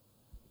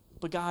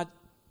 But God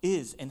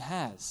is and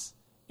has.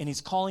 And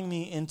he's calling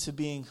me into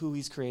being who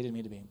he's created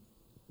me to be.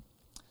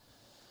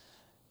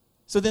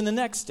 So then the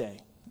next day,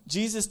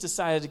 Jesus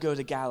decided to go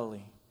to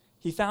Galilee.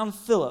 He found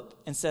Philip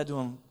and said to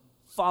him,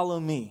 "Follow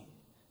me."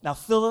 Now,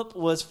 Philip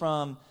was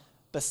from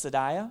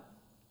Bethsaida.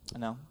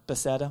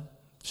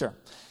 Sure.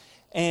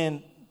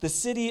 And the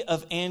city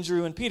of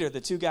Andrew and Peter,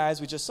 the two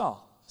guys we just saw.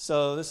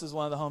 So this is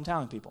one of the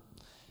hometown people.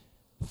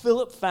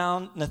 Philip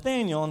found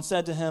Nathanael and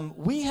said to him,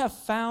 "We have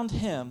found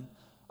him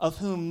of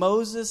whom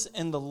Moses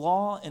and the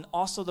law and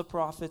also the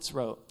prophets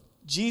wrote,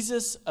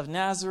 Jesus of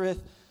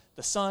Nazareth,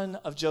 the son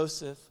of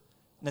Joseph."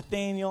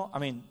 Nathanael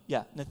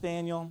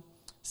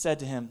said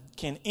to him,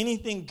 "Can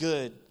anything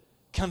good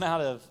come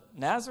out of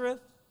Nazareth?"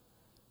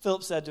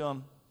 Philip said to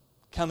him,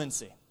 "Come and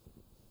see."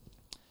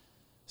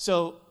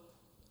 So,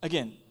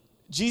 again,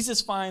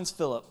 Jesus finds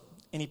Philip,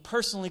 and he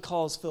personally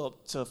calls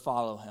Philip to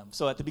follow him.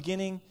 So at the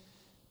beginning,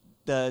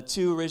 the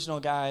two original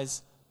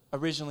guys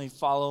originally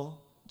follow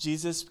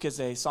Jesus because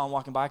they saw him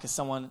walking by because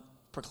someone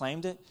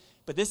proclaimed it.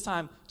 But this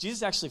time,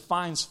 Jesus actually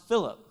finds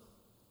Philip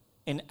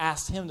and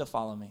asks him to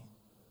follow me.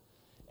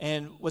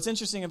 And what's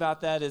interesting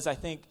about that is I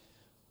think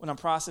when I'm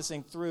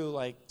processing through,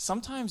 like,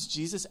 sometimes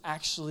Jesus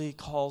actually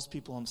calls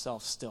people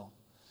himself still.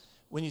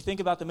 When you think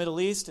about the Middle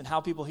East and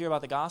how people hear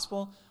about the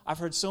gospel, I've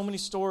heard so many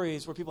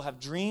stories where people have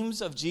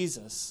dreams of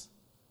Jesus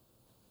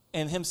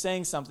and him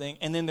saying something,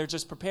 and then they're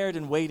just prepared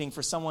and waiting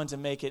for someone to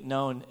make it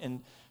known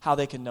and how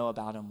they can know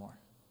about him more.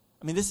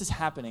 I mean, this is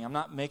happening. I'm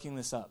not making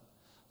this up.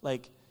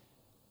 Like,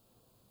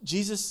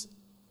 Jesus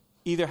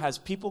either has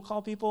people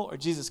call people or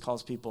Jesus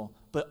calls people,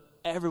 but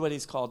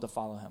everybody's called to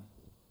follow him.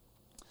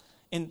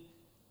 And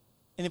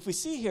if we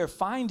see here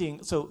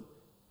so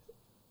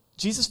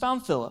Jesus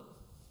found Philip.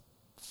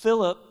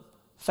 Philip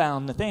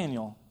found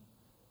Nathanael.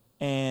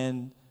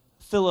 And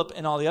Philip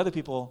and all the other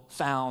people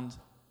found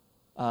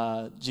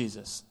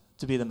Jesus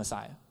to be the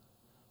Messiah.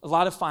 A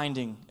lot of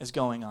finding is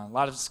going on, a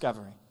lot of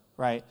discovery,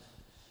 right?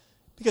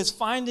 Because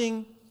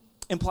finding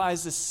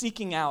implies the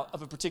seeking out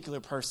of a particular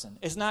person.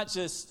 It's not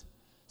just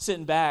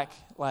sitting back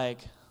like,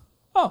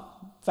 oh,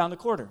 found a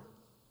quarter.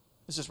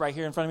 It's just right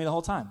here in front of me the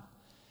whole time.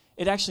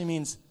 It actually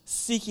means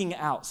seeking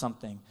out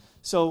something.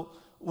 So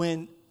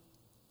when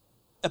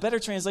a better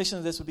translation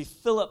of this would be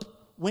Philip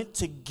went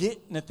to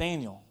get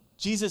Nathanael.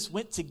 Jesus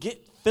went to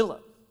get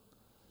Philip.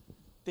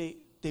 They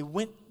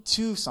went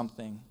to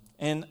something.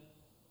 And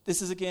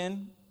this is,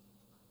 again,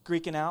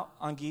 geeking out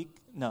on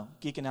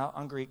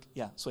Greek.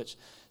 Yeah, switch.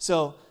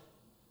 So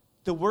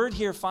the word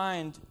here,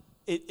 find,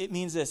 it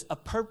means this: a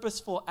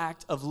purposeful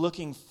act of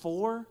looking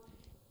for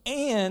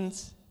and,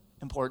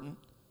 important,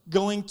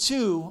 going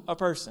to a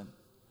person.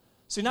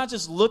 So you're not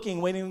just looking,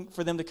 waiting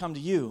for them to come to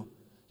you.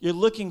 You're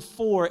looking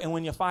for, and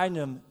when you find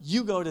them,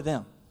 you go to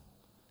them.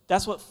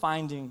 That's what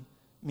finding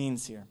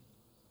means here.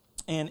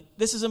 And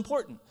this is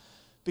important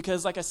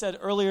because, like I said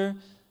earlier,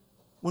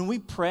 when we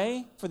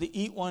pray for the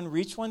eat one,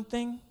 reach one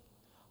thing,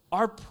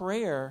 our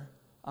prayer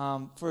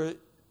for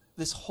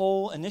this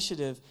whole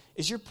initiative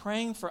is you're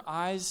praying for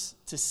eyes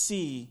to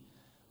see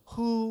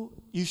who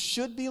you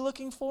should be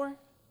looking for.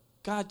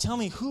 God, tell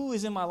me who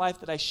is in my life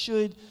that I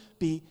should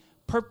be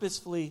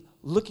purposefully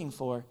looking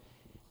for,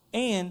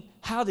 and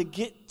how to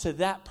get to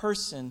that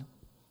person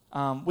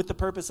with the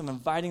purpose of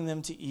inviting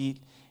them to eat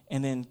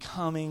and then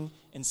coming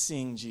and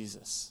seeing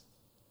Jesus.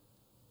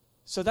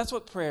 So that's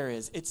what prayer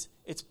is.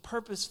 It's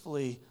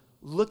purposefully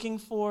looking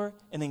for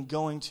and then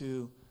going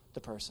to the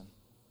person.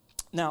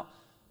 Now,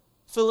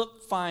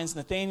 Philip finds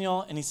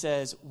Nathanael and he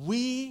says,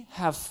 we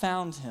have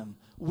found him.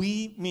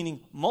 We,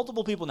 meaning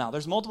multiple people now.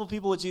 There's multiple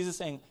people with Jesus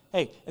saying,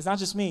 hey, it's not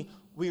just me.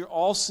 We are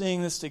all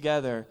seeing this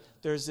together.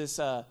 There's this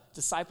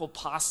disciple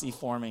posse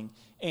forming,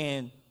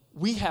 and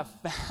we have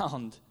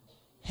found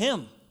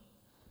him.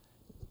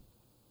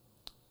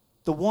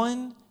 The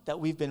one that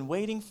we've been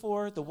waiting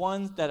for, the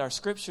one that our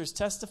scriptures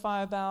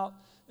testify about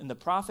and the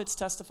prophets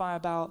testify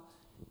about.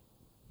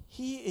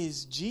 He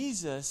is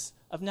Jesus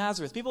of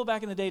Nazareth. People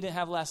back in the day didn't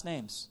have last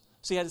names.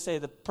 So you had to say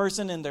the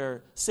person in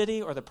their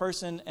city or the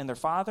person and their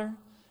father.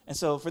 And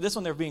so for this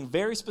one, they're being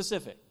very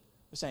specific.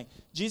 They're saying,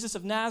 Jesus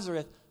of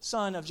Nazareth,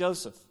 son of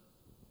Joseph.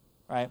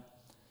 Right?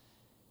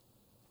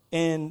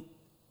 And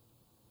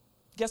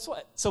guess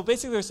what? So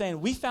basically they're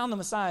saying, we found the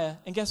Messiah,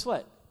 and guess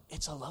what?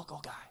 It's a local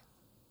guy.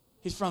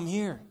 He's from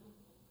here.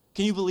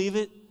 Can you believe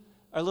it?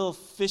 Our little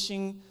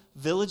fishing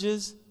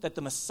villages, that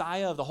the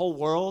Messiah of the whole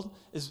world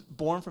is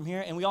born from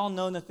here. And we all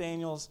know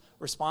Nathanael's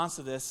response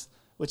to this,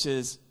 which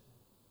is,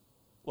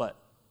 what?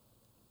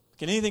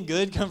 Can anything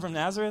good come from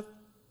Nazareth?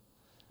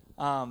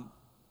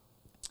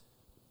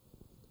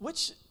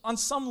 Which on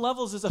some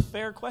levels is a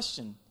fair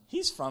question.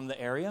 He's from the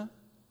area.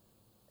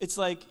 It's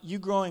like you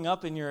growing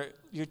up in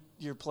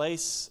your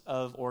place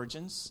of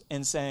origins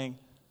and saying,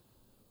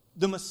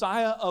 the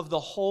Messiah of the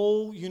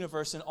whole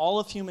universe and all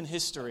of human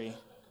history,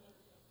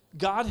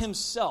 God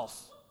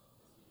himself,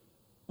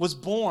 was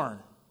born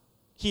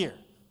here.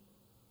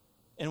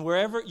 And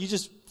wherever, you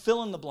just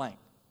fill in the blank.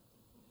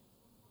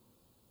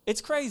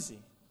 It's crazy.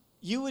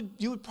 You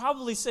would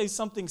probably say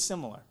something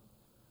similar.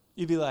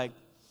 You'd be like,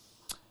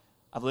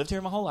 I've lived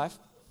here my whole life.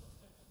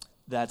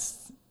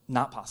 That's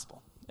not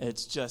possible.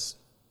 It's just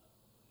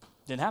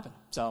didn't happen.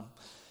 So,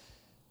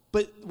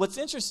 but what's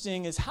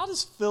interesting is, how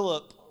does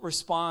Philip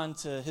respond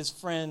to his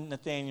friend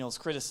Nathanael's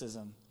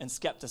criticism and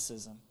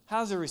skepticism?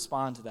 How does he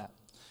respond to that?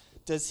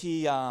 Does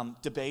he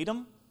debate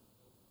him?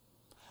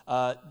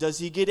 Does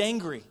he get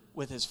angry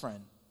with his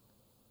friend?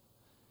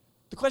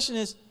 The question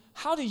is,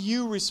 how do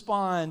you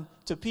respond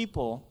to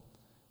people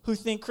who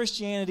think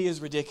Christianity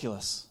is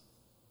ridiculous?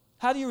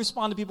 How do you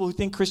respond to people who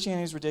think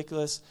Christianity is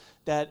ridiculous,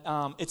 that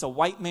it's a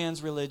white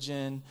man's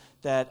religion,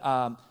 that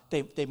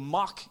they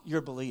mock your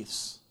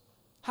beliefs?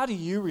 How do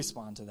you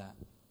respond to that?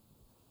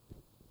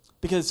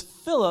 Because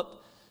Philip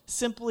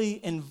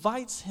simply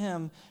invites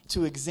him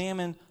to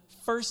examine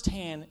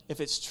firsthand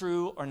if it's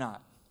true or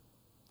not.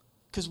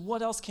 Because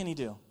what else can he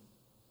do?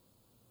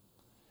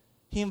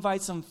 He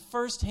invites him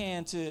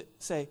firsthand to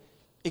say,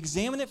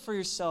 examine it for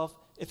yourself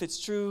if it's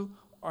true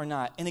or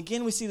not. And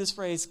again, we see this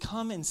phrase,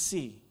 come and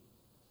see.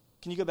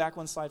 Can you go back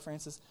one slide,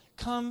 Francis?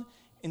 Come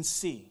and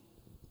see.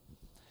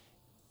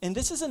 And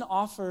this is an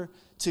offer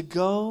to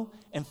go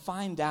and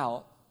find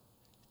out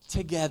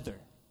together.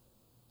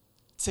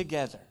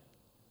 Together.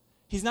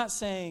 He's not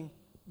saying,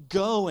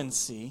 go and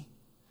see.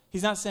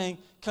 He's not saying,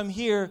 come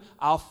here,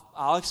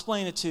 I'll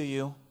explain it to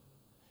you.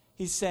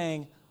 He's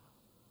saying,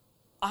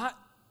 I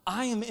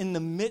am in the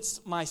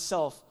midst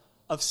myself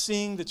of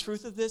seeing the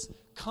truth of this.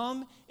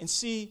 Come and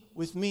see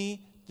with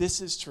me,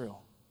 this is true.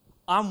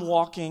 I'm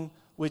walking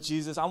with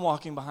Jesus. I'm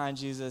walking behind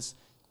Jesus.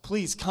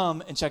 Please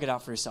come and check it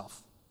out for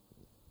yourself.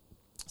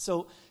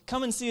 So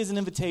come and see is an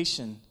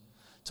invitation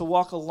to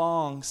walk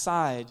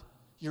alongside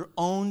your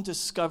own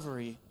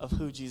discovery of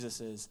who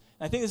Jesus is.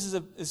 And I think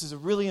this is a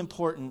really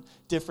important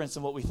difference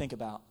in what we think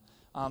about.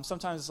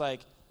 Sometimes it's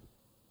like,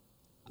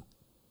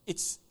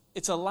 it's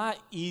a lot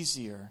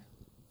easier.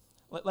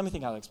 Let me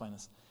think how to explain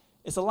this.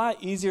 It's a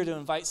lot easier to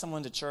invite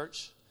someone to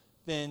church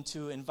than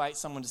to invite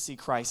someone to see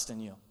Christ in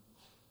you.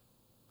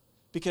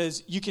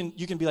 Because you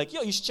can be like,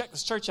 yo, you should check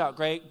this church out.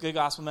 Great, good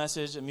gospel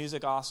message, the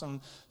music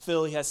awesome.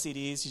 Phil, he has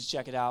CDs, you should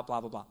check it out, blah,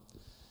 blah, blah.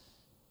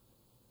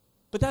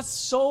 But that's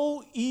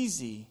so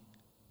easy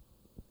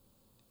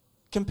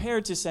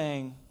compared to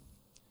saying,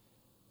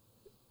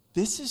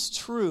 this is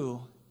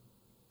true.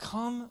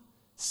 Come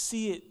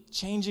see it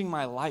changing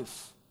my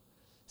life.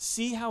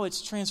 See how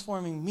it's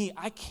transforming me.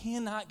 I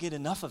cannot get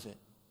enough of it.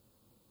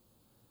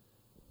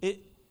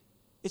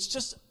 It's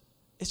just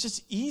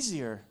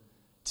easier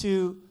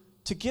to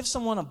give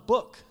someone a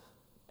book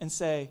and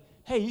say,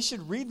 hey, you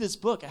should read this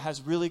book. It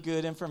has really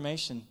good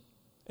information.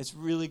 It's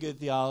really good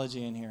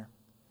theology in here.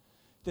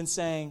 Than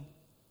saying,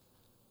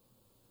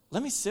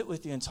 let me sit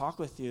with you and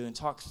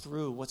talk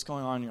through what's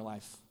going on in your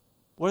life.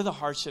 What are the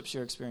hardships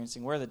you're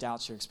experiencing? What are the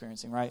doubts you're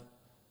experiencing, right?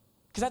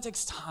 Because that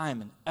takes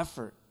time and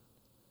effort.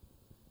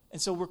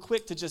 And so we're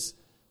quick to just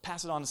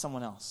pass it on to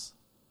someone else.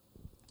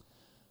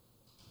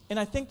 And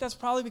I think that's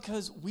probably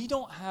because we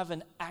don't have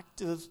an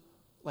active,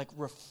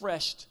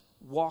 refreshed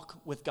walk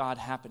with God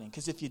happening.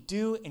 Because if you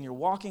do, and you're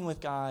walking with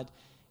God,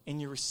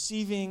 and you're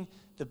receiving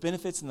the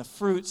benefits and the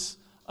fruits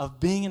of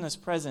being in His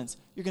presence,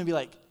 you're going to be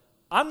like,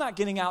 I'm not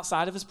getting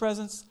outside of His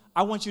presence.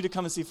 I want you to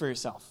come and see for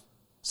yourself.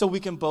 So we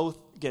can both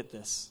get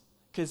this.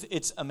 Because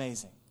it's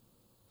amazing.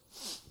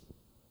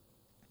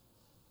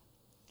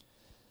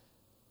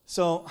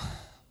 So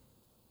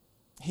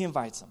he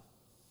invites him.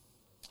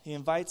 He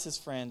invites his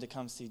friend to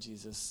come see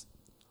Jesus.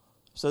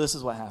 So this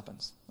is what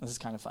happens. This is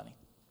kind of funny.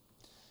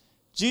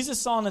 Jesus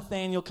saw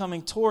Nathanael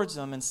coming towards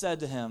him and said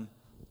to him,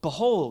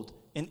 behold,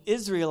 an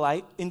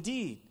Israelite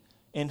indeed,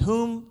 in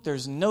whom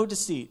there's no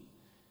deceit.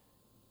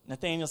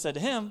 Nathanael said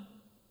to him,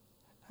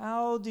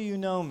 how do you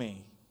know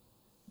me?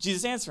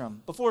 Jesus answered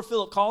him, before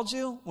Philip called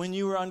you, when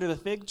you were under the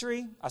fig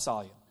tree, I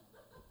saw you.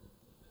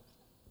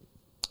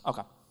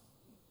 Okay,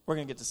 we're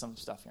going to get to some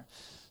stuff here.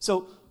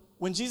 So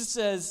when Jesus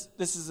says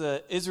this is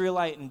an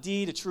Israelite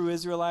indeed, a true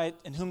Israelite,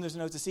 in whom there's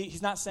no deceit,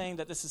 he's not saying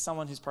that this is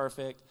someone who's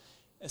perfect,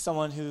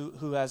 someone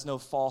who has no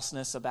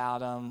falseness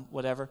about him,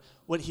 whatever.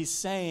 What he's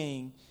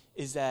saying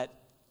is that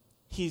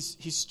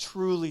he's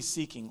truly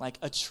seeking, like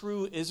a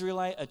true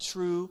Israelite, a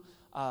true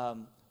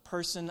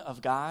person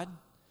of God,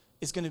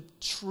 is going to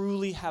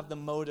truly have the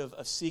motive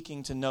of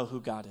seeking to know who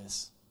God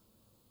is.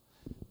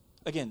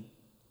 Again,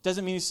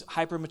 doesn't mean he's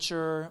hyper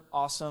mature,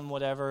 awesome,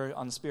 whatever,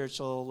 on the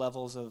spiritual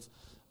levels of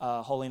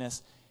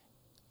holiness.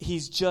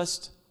 He's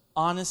just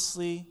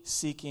honestly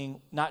seeking,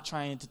 not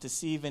trying to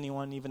deceive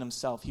anyone, even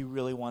himself. He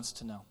really wants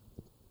to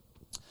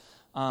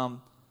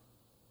know.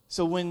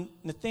 So when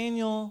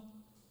Nathanael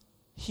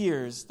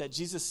hears that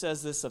Jesus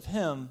says this of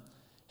him,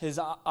 his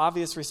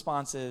obvious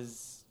response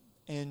is,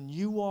 and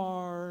you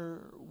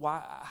are,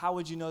 why? How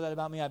would you know that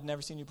about me? I've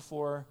never seen you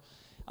before.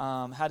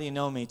 How do you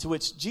know me? To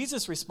which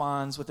Jesus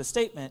responds with a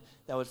statement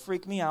that would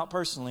freak me out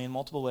personally in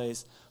multiple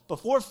ways.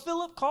 Before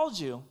Philip called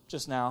you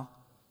just now,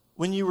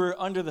 when you were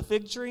under the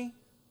fig tree,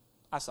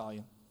 I saw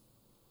you.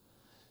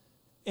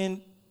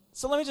 And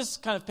so let me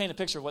just kind of paint a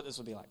picture of what this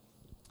would be like.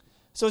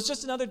 So it's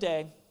just another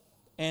day,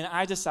 and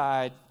I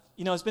decide,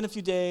 it's been a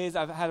few days.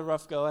 I've had a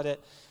rough go at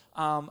it.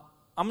 I'm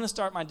going to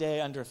start my day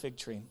under a fig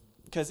tree.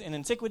 Because in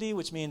antiquity,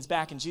 which means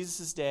back in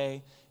Jesus'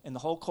 day, in the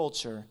whole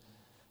culture,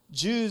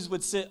 Jews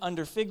would sit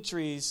under fig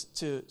trees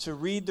to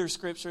read their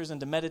scriptures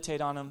and to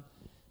meditate on them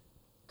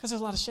because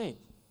there's a lot of shade.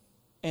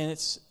 And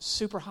it's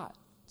super hot.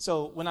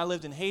 So when I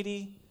lived in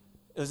Haiti,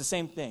 it was the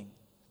same thing.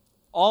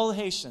 All the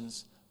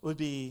Haitians would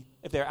be,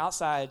 if they're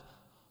outside,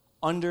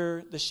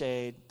 under the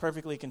shade,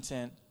 perfectly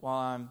content, while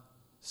I'm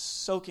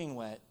soaking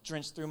wet,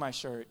 drenched through my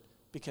shirt,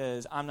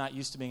 because I'm not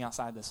used to being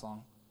outside this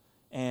long.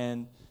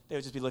 And they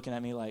would just be looking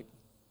at me like,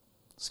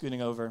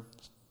 scooting over,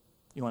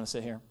 you want to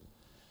sit here?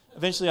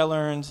 Eventually I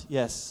learned,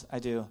 yes, I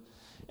do.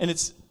 And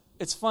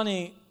it's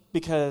funny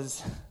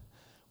because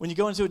when you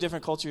go into a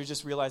different culture, you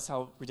just realize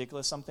how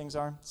ridiculous some things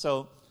are.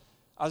 So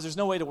there's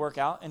no way to work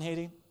out in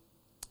Haiti.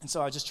 And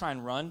so I just try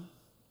and run.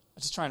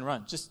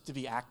 Just to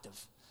be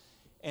active.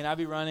 And I'd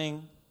be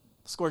running,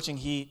 scorching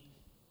heat,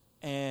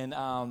 And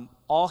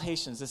all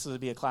Haitians, this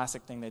would be a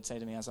classic thing they'd say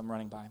to me as I'm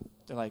running by.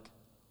 They're like,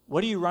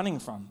 "What are you running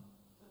from?"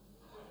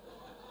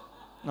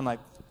 And I'm like,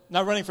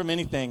 "Not running from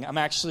anything. I'm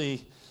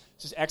actually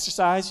just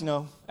exercise,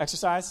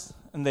 exercise."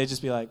 And they'd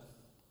just be like,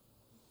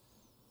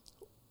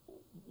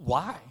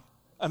 "Why?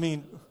 I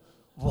mean,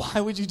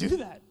 why would you do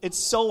that? It's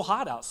so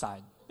hot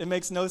outside. It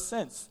makes no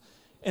sense."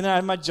 And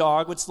then my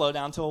jog would slow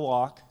down to a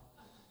walk.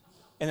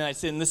 And then I'd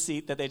sit in the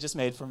seat that they just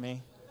made for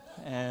me.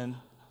 And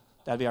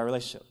that'd be our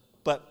relationship.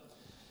 But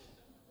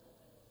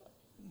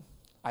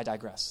I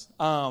digress.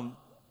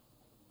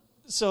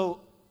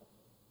 So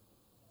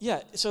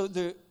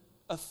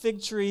a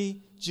fig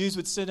tree, Jews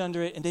would sit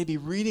under it, and they'd be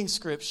reading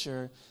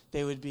Scripture.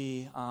 They would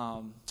be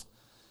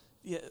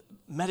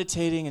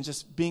meditating and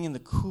just being in the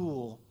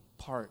cool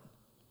part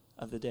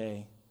of the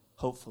day,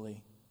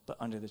 hopefully, but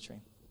under the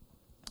tree.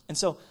 And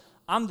so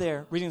I'm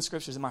there reading the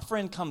Scriptures, and my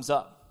friend comes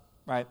up,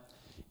 right?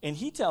 And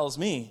he tells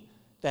me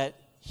that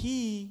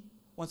he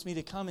wants me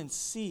to come and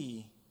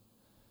see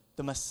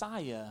the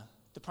Messiah,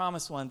 the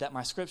promised one that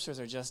my Scriptures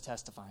are just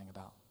testifying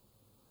about,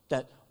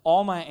 that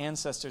all my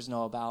ancestors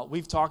know about,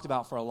 we've talked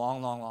about for a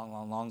long, long, long,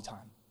 long, long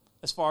time,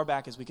 as far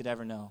back as we could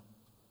ever know,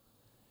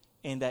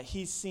 and that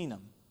he's seen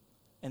him,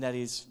 and that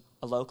he's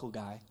a local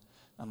guy.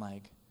 I'm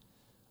like,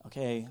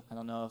 okay, I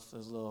don't know if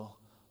there's a little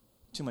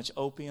too much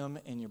opium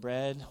in your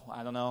bread.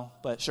 I don't know,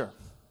 but sure,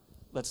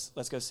 let's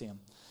go see him.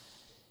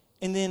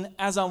 And then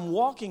as I'm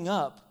walking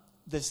up,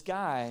 this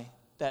guy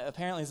that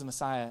apparently is the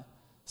Messiah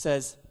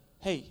says,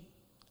 "Hey,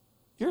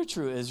 you're a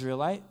true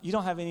Israelite. You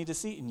don't have any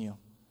deceit in you."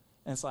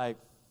 And it's like,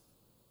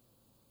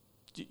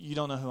 "You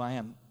don't know who I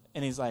am?"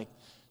 And he's like,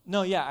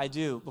 "No, yeah, I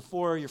do.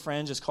 Before your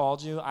friend just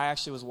called you, I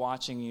actually was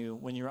watching you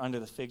when you were under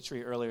the fig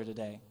tree earlier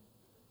today."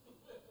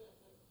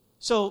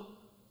 So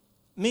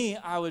me,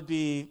 I would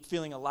be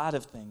feeling a lot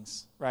of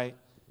things, right?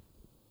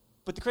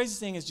 But the crazy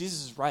thing is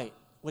Jesus is right.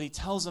 What he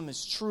tells them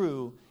is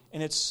true,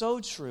 and it's so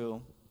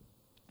true.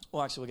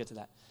 Well, actually, we'll get to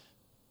that.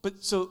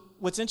 But so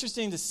what's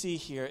interesting to see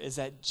here is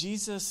that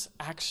Jesus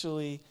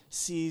actually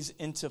sees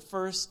into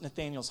first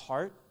Nathanael's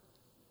heart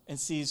and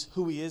sees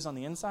who he is on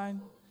the inside,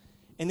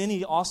 and then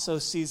he also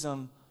sees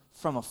him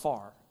from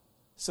afar.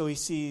 So he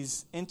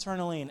sees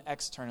internally and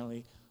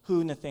externally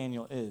who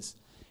Nathanael is.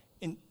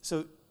 And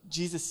so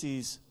Jesus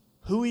sees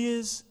who he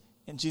is,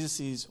 and Jesus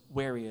sees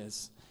where he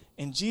is.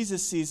 And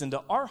Jesus sees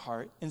into our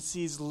heart and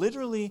sees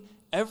literally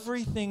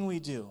everything we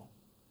do.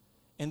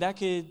 And that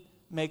could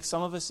make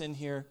some of us in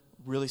here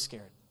really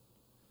scared.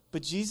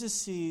 But Jesus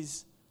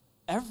sees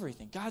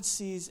everything. God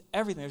sees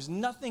everything. There's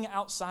nothing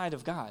outside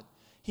of God.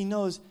 He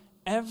knows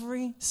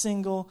every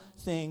single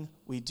thing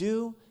we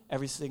do,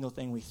 every single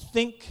thing we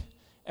think,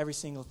 every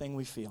single thing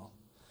we feel.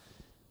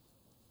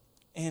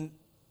 And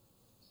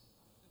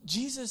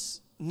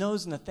Jesus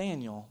knows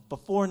Nathanael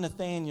before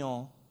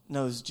Nathanael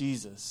knows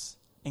Jesus.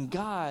 And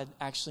God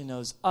actually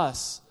knows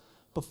us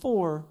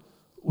before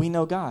we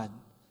know God.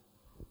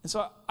 And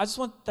so I just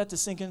want that to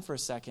sink in for a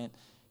second.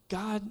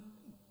 God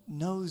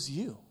knows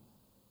you.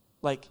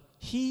 Like,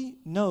 he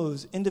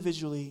knows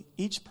individually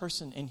each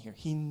person in here.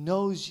 He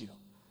knows you.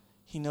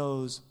 He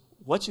knows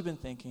what you've been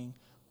thinking,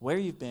 where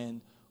you've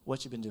been,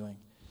 what you've been doing.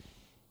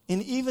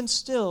 And even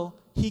still,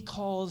 he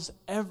calls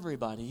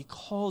everybody. He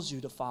calls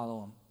you to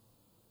follow him.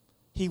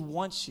 He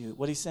wants you.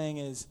 What he's saying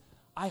is,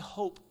 I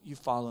hope you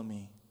follow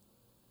me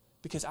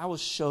because I will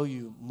show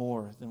you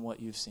more than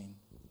what you've seen.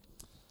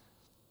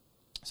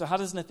 So how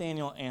does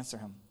Nathanael answer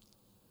him?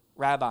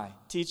 "Rabbi,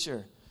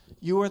 teacher,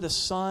 you are the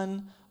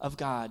Son of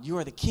God. You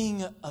are the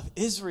King of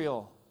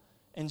Israel."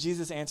 And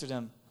Jesus answered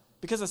him,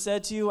 "Because I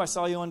said to you, I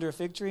saw you under a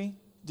fig tree.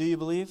 Do you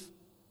believe?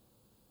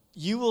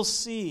 You will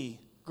see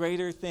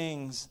greater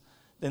things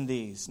than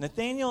these."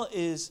 Nathanael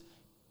is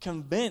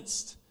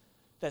convinced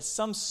that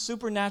some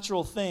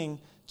supernatural thing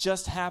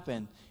just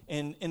happened.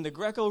 In the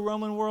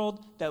Greco-Roman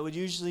world, that would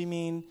usually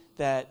mean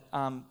that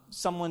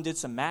someone did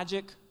some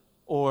magic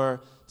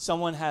or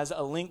someone has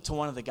a link to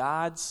one of the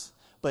gods.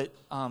 But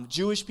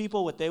Jewish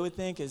people, what they would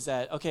think is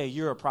that, okay,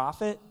 you're a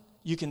prophet.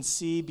 You can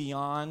see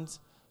beyond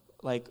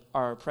like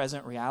our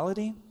present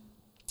reality.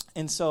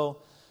 And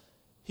so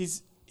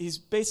he's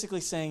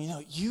basically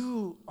saying,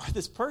 you are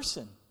this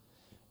person.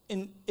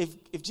 And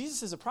if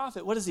Jesus is a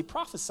prophet, what is he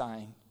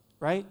prophesying,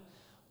 right?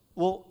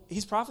 Well,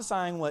 he's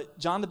prophesying what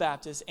John the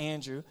Baptist,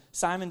 Andrew,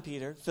 Simon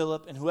Peter,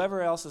 Philip, and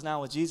whoever else is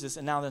now with Jesus,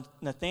 and now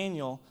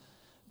Nathanael,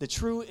 the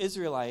true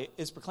Israelite,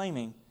 is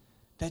proclaiming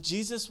that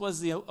Jesus was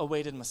the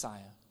awaited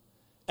Messiah.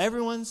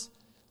 Everyone's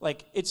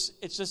like, it's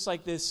just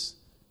like this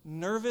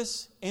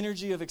nervous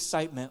energy of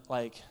excitement,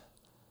 like,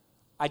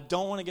 I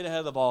don't want to get ahead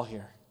of the ball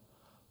here,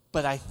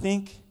 but I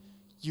think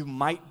you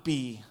might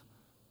be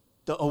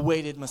the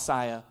awaited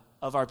Messiah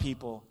of our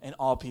people and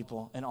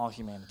all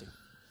humanity.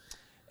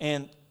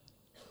 And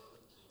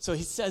so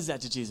he says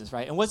that to Jesus,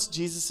 right? And what's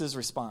Jesus'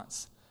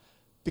 response?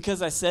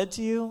 "Because I said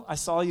to you, I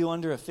saw you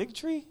under a fig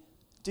tree,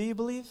 do you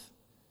believe?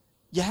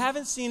 You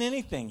haven't seen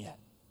anything yet.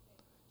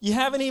 You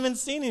haven't even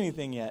seen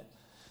anything yet."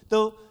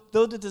 Though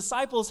the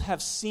disciples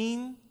have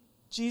seen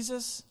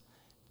Jesus,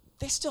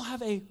 they still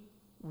have a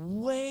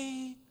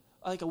way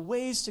like a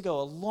ways to go,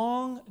 a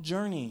long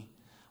journey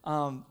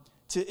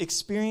to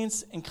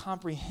experience and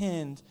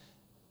comprehend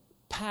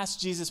past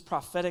Jesus'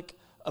 prophetic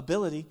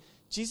ability.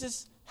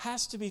 Jesus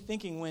has to be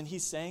thinking when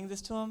he's saying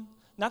this to him,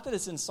 not that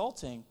it's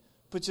insulting,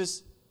 but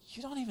just,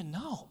 you don't even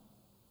know.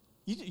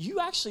 You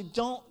actually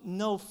don't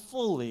know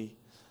fully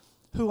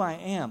who I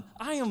am.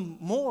 I am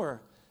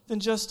more than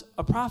just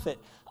a prophet.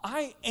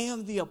 I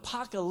am the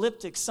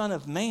apocalyptic Son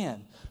of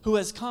Man who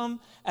has come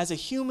as a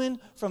human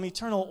from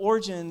eternal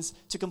origins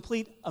to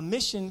complete a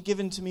mission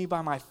given to me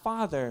by my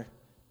Father.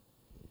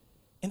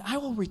 And I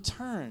will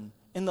return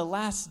in the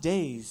last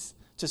days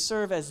to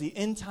serve as the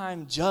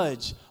end-time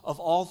judge of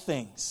all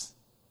things.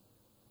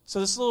 So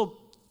this little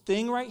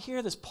thing right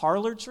here, this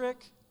parlor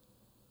trick,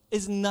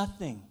 is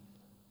nothing.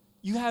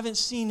 You haven't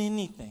seen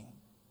anything.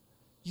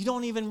 You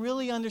don't even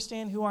really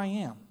understand who I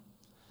am.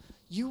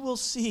 You will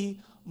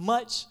see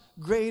much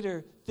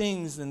greater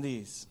things than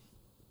these.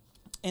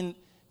 And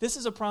this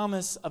is a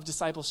promise of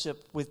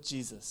discipleship with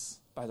Jesus,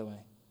 by the way.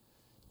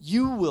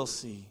 You will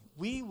see,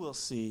 we will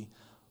see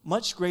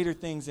much greater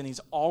things than he's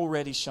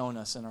already shown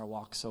us in our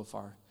walk so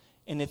far.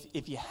 And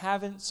if you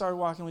haven't started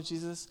walking with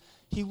Jesus,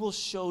 he will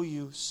show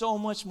you so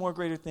much more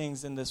greater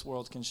things than this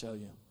world can show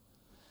you.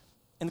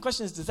 And the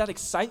question is, does that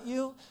excite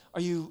you? Are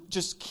you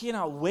just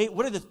cannot wait?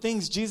 What are the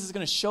things Jesus is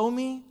going to show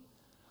me?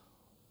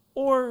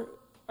 Or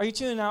are you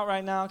tuning out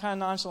right now, kind of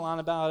nonchalant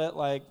about it,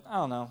 like, I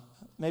don't know,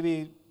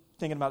 maybe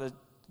thinking about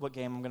what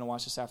game I'm going to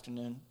watch this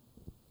afternoon?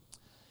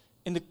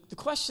 And the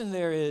question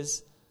there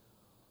is,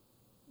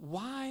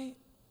 why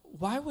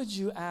would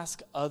you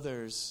ask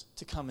others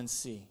to come and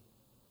see?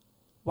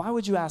 Why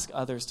would you ask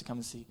others to come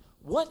and see?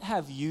 What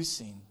have you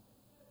seen?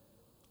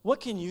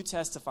 What can you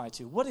testify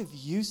to? What have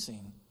you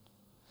seen?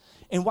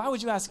 And why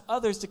would you ask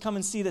others to come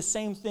and see the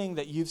same thing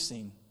that you've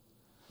seen?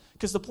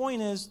 Because the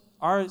point is,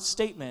 our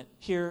statement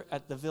here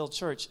at the Ville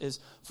Church is,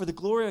 for the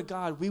glory of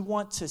God, we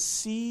want to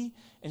see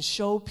and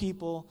show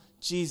people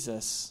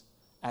Jesus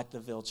at the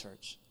Ville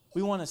Church.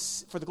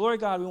 For the glory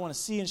of God, we want to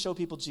see and show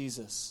people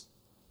Jesus.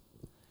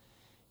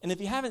 And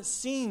if you haven't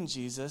seen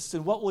Jesus,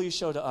 then what will you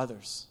show to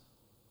others?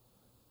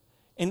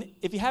 And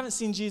if you haven't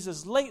seen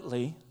Jesus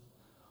lately,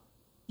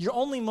 your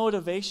only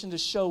motivation to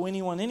show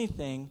anyone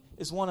anything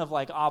is one of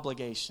like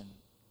obligation.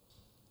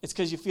 It's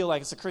because you feel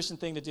like it's a Christian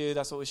thing to do.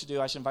 That's what we should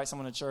do. I should invite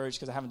someone to church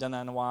because I haven't done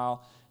that in a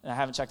while, and I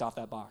haven't checked off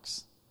that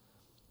box.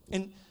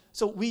 And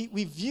so we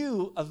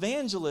view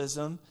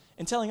evangelism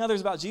and telling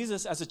others about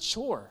Jesus as a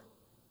chore,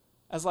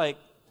 as like,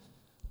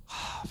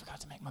 I forgot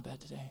to make my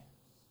bed today.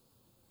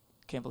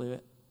 Can't believe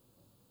it.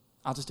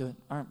 I'll just do it.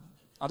 All right,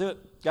 I'll do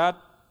it. God,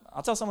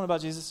 I'll tell someone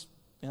about Jesus.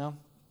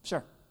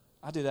 Sure,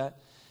 I'll do that.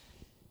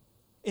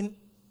 And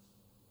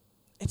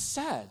it's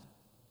sad.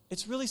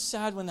 It's really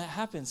sad when that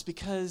happens,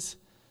 because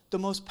the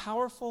most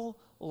powerful,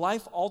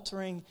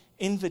 life-altering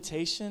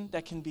invitation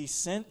that can be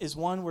sent is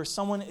one where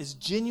someone is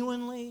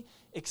genuinely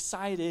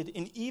excited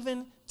and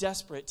even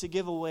desperate to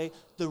give away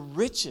the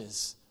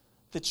riches,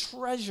 the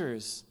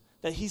treasures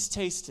that he's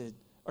tasted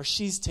or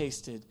she's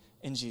tasted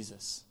in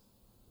Jesus.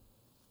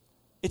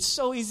 It's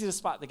so easy to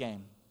spot the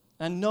game.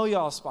 And I know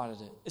y'all spotted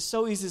it. It's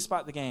so easy to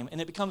spot the game,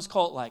 and it becomes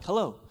cult-like.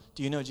 Hello,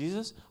 do you know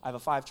Jesus? I have a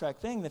 5-track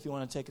thing. If you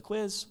want to take a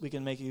quiz, we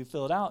can make you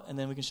fill it out, and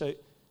then we can show you.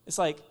 It's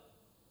like,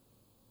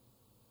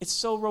 it's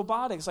so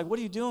robotic. It's like, what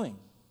are you doing?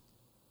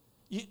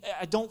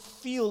 I don't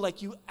feel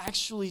like you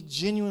actually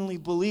genuinely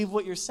believe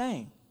what you're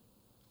saying.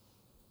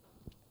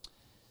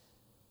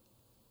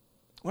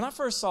 When I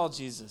first saw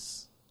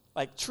Jesus,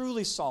 like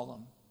truly saw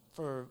him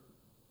for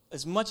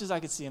as much as I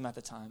could see him at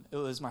the time, it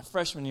was my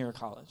freshman year of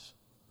college.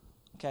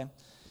 Okay?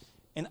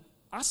 And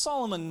I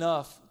saw him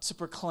enough to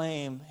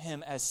proclaim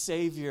him as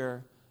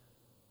Savior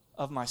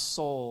of my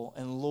soul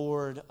and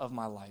Lord of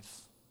my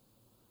life.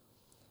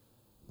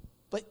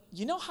 But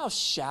you know how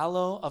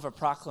shallow of a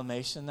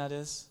proclamation that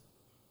is?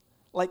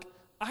 Like,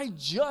 I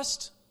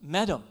just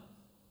met him.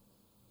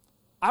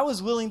 I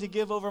was willing to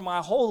give over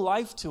my whole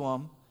life to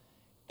him,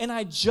 and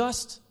I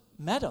just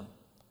met him.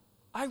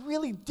 I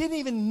really didn't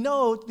even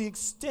know the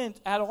extent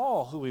at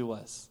all who he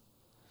was.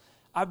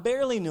 I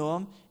barely knew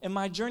him, and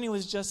my journey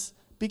was just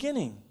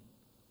beginning.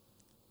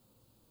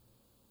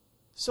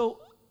 So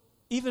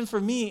even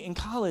for me in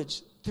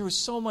college, there were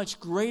so much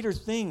greater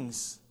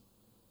things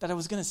that I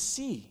was going to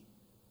see.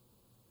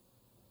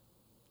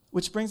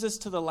 Which brings us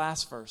to the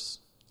last verse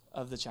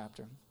of the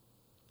chapter.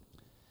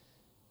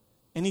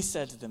 And he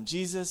said to them,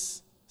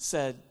 Jesus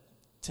said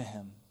to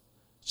him,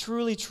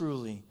 truly,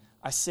 truly,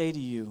 I say to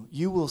you,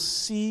 you will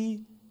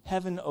see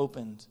heaven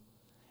opened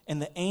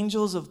and the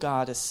angels of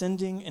God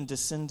ascending and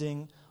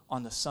descending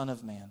on the Son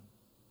of Man.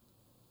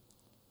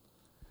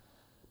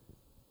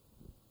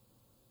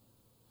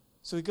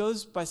 So he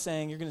goes by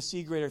saying, you're going to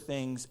see greater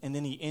things, and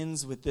then he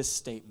ends with this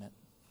statement.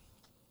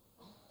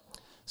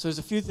 So there's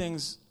a few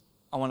things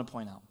I want to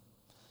point out.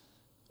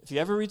 If you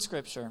ever read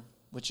Scripture,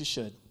 which you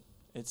should,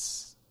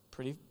 it's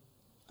pretty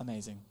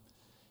amazing.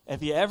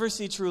 If you ever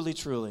see truly,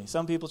 truly,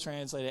 some people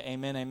translate it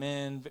amen,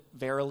 amen,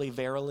 verily,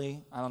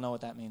 verily. I don't know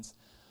what that means.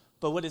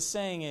 But what it's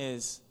saying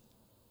is,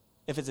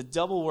 if it's a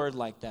double word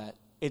like that,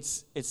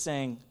 it's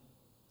saying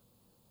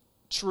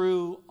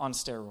true on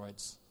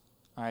steroids.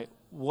 All right?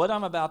 What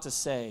I'm about to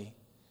say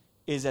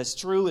is as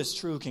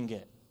true can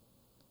get.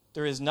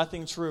 There is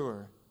nothing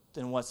truer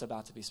than what's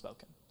about to be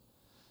spoken.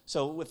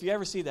 So if you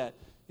ever see that,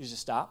 you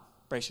just stop,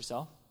 brace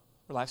yourself,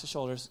 relax your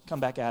shoulders, come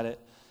back at it,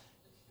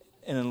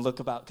 and then look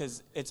about,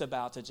 because it's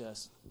about to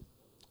just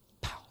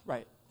pow,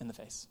 right in the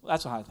face. Well,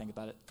 that's how I think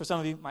about it. For some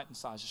of you, it might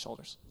massage your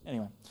shoulders.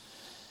 Anyway,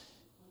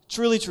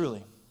 truly,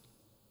 truly.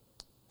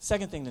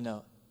 Second thing to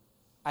note,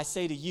 I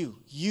say to you,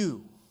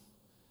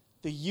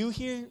 the you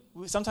here,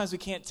 sometimes we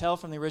can't tell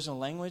from the original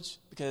language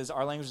because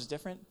our language is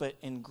different, but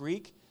in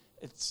Greek,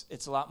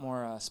 it's a lot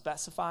more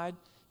specified.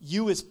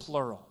 You is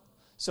plural.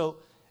 So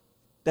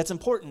that's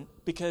important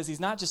because he's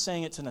not just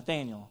saying it to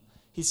Nathanael.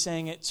 He's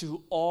saying it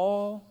to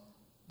all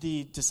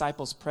the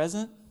disciples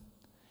present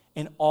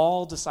and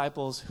all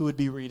disciples who would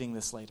be reading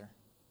this later.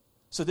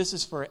 So this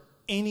is for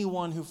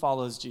anyone who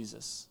follows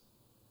Jesus.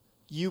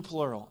 You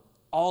plural,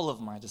 all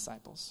of my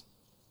disciples.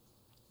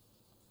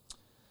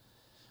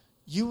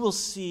 You will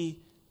see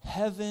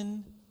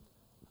heaven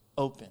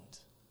opened.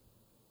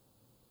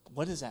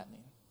 What does that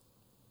mean?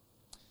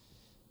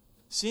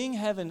 Seeing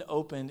heaven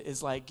opened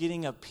is like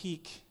getting a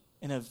peek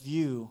and a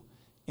view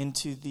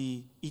into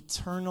the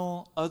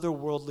eternal,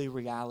 otherworldly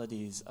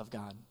realities of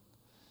God.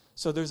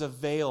 So there's a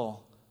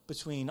veil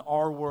between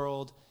our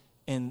world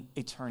and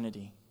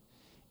eternity.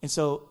 And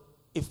so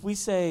if we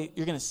say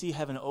you're going to see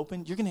heaven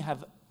open, you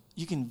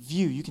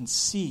can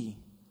see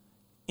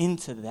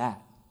into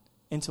that,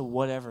 into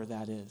whatever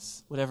that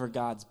is, whatever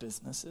God's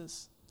business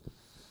is.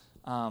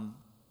 And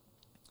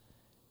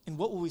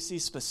what will we see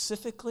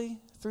specifically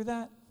through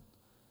that?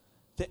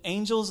 The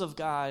angels of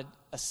God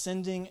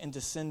ascending and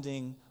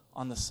descending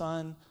on the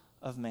Son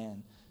of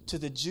Man. To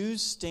the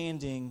Jews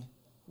standing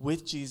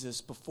with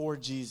Jesus, before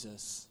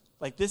Jesus.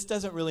 Like, this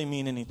doesn't really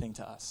mean anything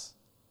to us.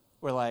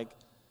 We're like,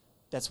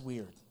 that's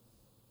weird.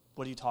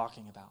 What are you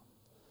talking about?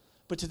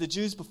 But to the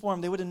Jews before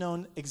him, they would have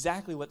known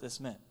exactly what this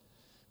meant.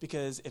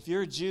 Because if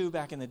you're a Jew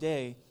back in the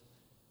day,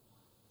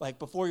 like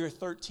before you're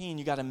 13,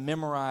 you got to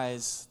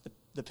memorize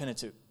the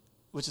Pentateuch,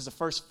 which is the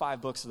first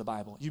 5 books of the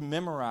Bible. You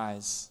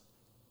memorize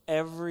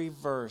every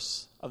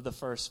verse of the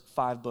first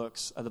 5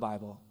 books of the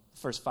Bible, the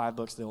first 5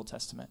 books of the Old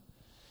Testament.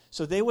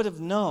 So they would have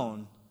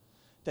known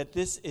that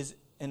this is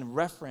in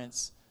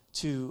reference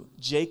to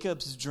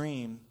Jacob's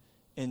dream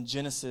in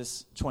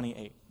Genesis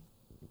 28.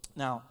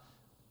 Now,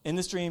 in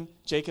this dream,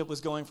 Jacob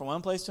was going from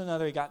one place to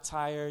another. He got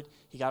tired.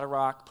 He got a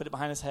rock, put it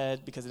behind his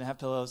head because he didn't have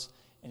pillows,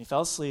 and he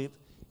fell asleep.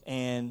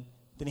 And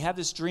then he had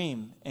this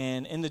dream.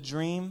 And in the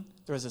dream,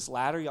 there was this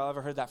ladder. Y'all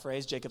ever heard that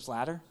phrase, Jacob's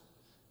ladder?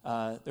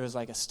 There was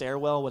like a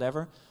stairwell,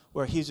 whatever,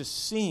 where he's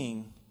just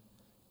seeing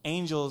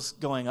angels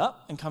going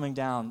up and coming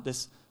down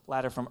this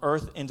ladder from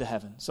earth into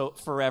heaven. So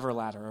forever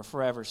ladder or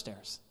forever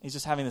stairs. He's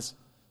just having this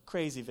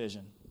crazy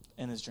vision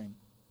in his dream.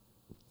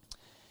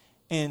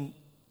 And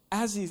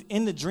as he's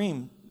in the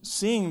dream,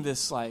 seeing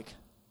this, like,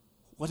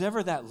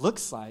 whatever that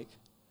looks like,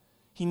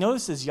 he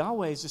notices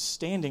Yahweh is just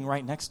standing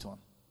right next to him.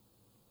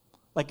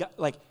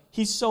 Like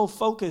he's so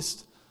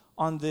focused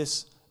on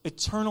this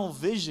eternal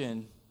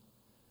vision,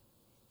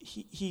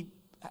 he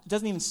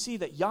doesn't even see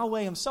that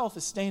Yahweh himself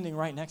is standing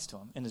right next to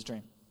him in his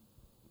dream.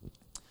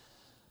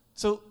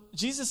 So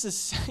Jesus is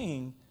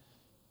saying,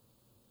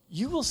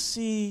 you will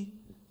see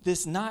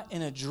this not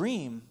in a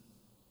dream,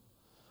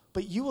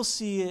 but you will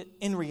see it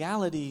in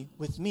reality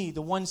with me,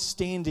 the one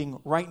standing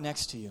right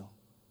next to you.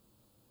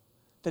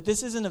 That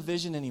this isn't a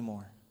vision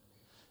anymore.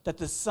 That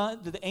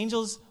the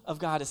angels of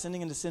God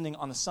ascending and descending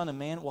on the Son of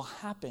Man will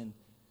happen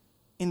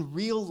in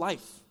real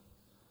life.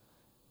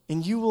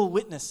 And you will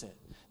witness it.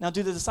 Now,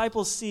 do the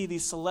disciples see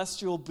these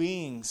celestial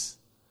beings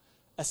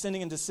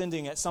ascending and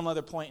descending at some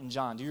other point in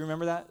John? Do you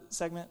remember that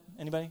segment?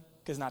 Anybody?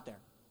 Because it's not there.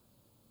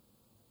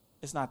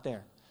 It's not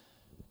there.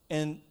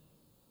 And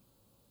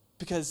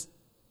because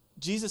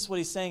Jesus, what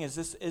he's saying is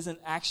this isn't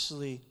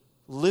actually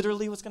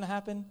literally what's going to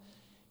happen.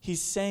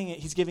 He's saying it,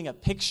 he's giving a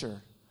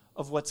picture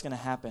of what's going to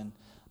happen.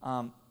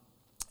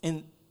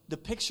 And the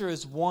picture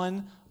is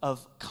one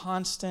of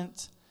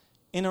constant,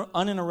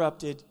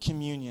 uninterrupted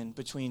communion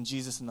between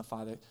Jesus and the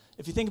Father.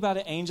 If you think about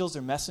it, angels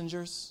are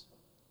messengers,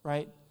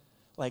 right?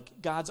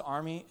 Like God's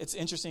army. It's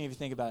interesting if you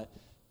think about it.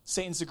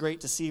 Satan's the great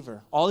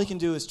deceiver. All he can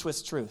do is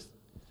twist truth.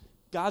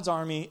 God's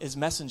army is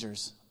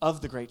messengers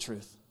of the great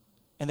truth.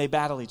 And they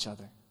battle each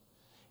other.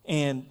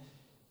 And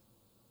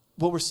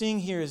what we're seeing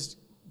here is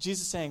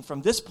Jesus saying,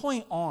 from this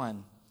point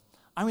on,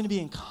 I'm going to be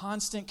in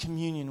constant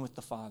communion with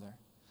the Father.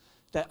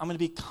 That I'm going to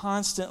be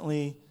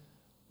constantly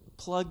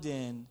plugged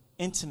in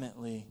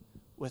intimately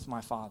with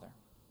my Father.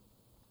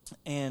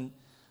 And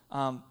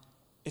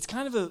it's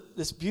kind of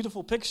this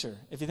beautiful picture,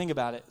 if you think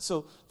about it.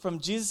 So from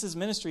Jesus'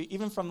 ministry,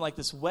 even from like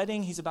this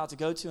wedding he's about to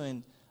go to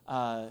in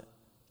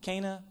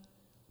Cana,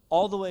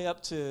 all the way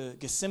up to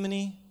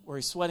Gethsemane, where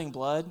he's sweating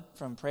blood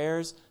from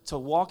prayers, to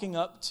walking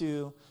up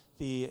to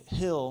the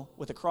hill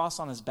with a cross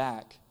on his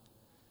back.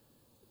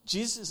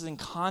 Jesus is in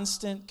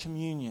constant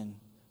communion,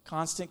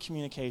 constant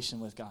communication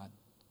with God.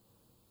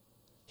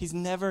 He's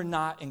never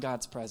not in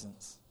God's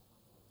presence.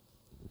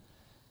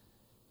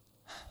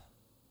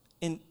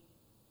 And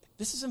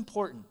this is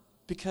important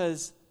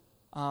because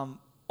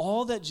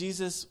all that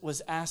Jesus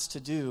was asked to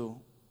do,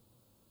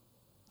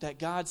 that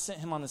God sent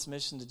him on this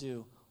mission to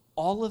do,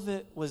 all of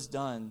it was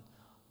done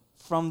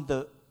from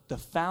the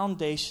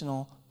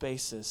foundational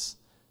basis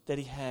that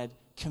he had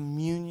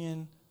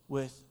communion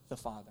with the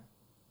Father.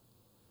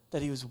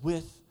 That he was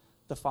with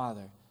the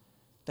Father.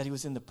 That he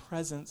was in the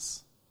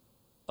presence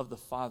of the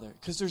Father.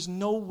 Because there's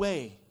no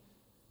way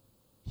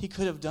he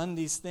could have done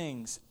these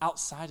things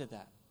outside of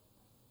that.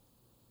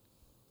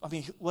 I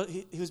mean, what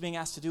he was being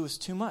asked to do was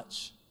too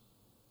much.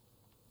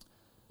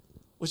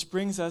 Which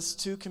brings us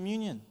to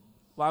communion.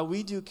 Why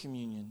we do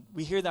communion.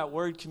 We hear that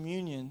word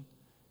communion,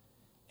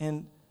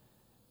 and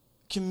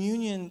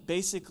communion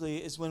basically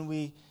is when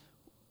we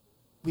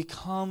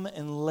come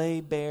and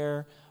lay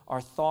bare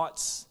our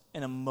thoughts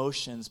and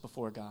emotions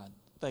before God.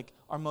 Like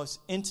our most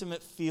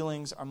intimate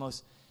feelings,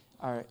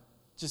 our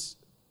just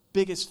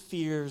biggest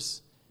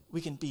fears,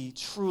 we can be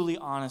truly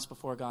honest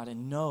before God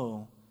and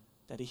know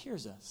that he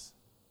hears us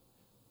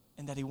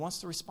and that he wants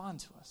to respond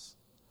to us.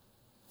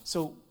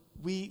 So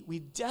we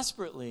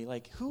desperately,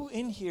 like, who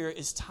in here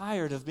is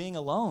tired of being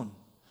alone?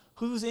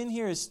 Who's in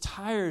here is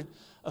tired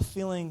of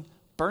feeling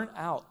burnt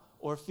out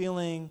or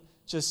feeling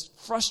just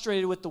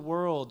frustrated with the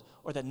world,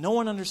 or that no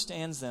one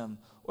understands them,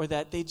 or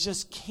that they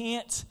just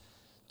can't,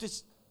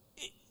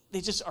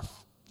 they just are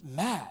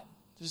mad.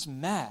 They're just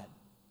mad.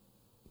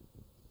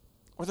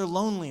 Or they're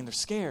lonely and they're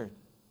scared.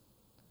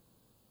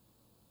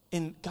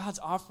 And God's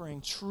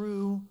offering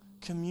true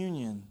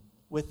communion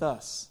with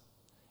us.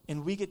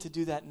 And we get to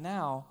do that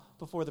now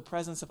before the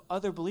presence of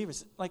other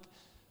believers. Like,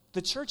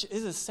 the church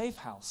is a safe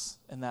house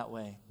in that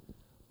way.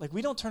 Like,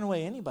 we don't turn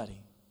away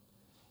anybody.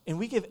 And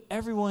we give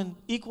everyone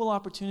equal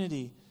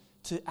opportunity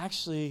to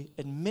actually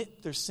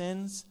admit their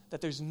sins,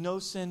 that there's no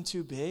sin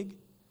too big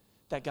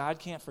that God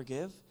can't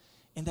forgive,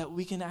 and that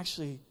we can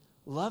actually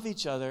love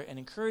each other and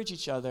encourage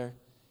each other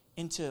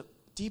into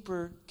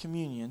deeper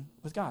communion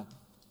with God.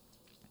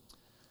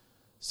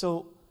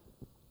 So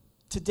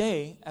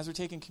today, as we're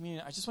taking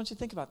communion, I just want you to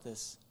think about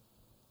this.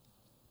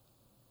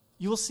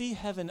 You will see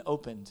heaven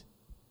opened.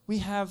 We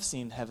have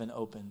seen heaven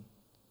open.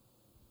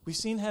 We've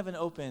seen heaven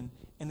open,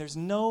 and there's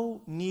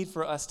no need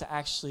for us to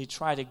actually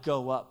try to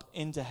go up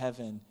into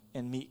heaven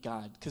and meet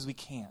God, because we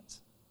can't.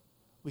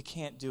 We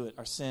can't do it.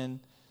 Our sin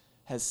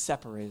has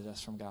separated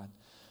us from God.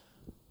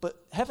 But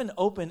heaven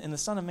opened, and the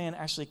Son of Man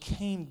actually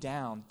came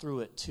down through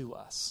it to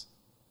us.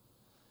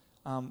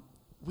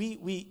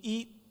 We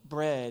eat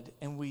bread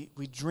and we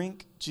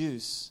drink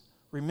juice,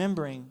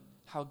 remembering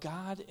how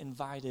God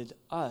invited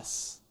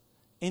us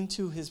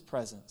into his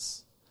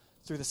presence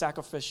through the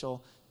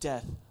sacrificial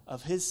death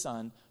of his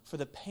Son for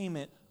the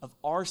payment of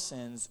our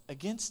sins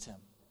against him.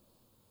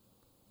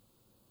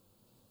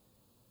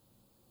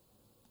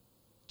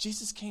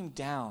 Jesus came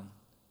down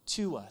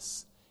to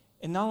us.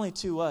 And not only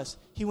to us,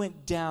 he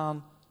went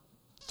down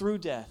through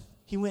death.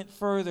 He went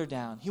further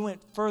down. He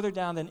went further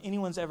down than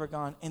anyone's ever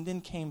gone, and then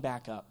came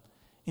back up.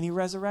 And he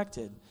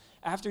resurrected.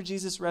 After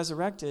Jesus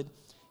resurrected,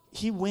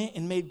 he went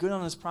and made good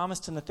on his promise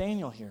to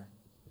Nathanael here.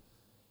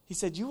 He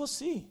said, you will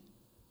see.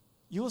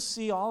 You will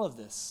see all of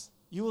this.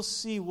 You will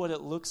see what it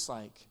looks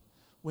like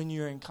when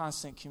you're in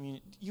constant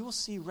communion. You will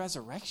see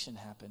resurrection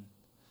happen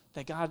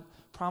that God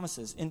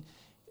promises. And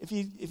if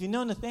you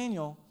know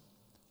Nathanael,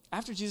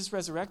 after Jesus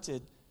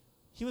resurrected,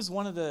 he was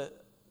one of the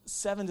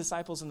 7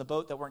 disciples in the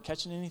boat that weren't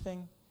catching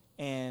anything.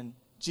 And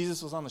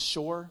Jesus was on the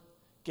shore,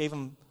 gave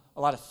them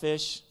a lot of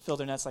fish, filled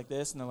their nets like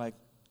this. And they're like,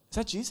 is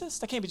that Jesus?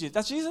 That can't be Jesus.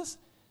 That's Jesus?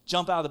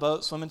 Jump out of the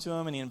boat, swim into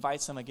him, and he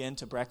invites them again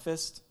to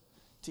breakfast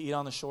to eat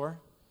on the shore.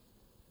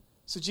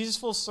 So Jesus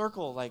full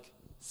circle, like,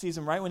 sees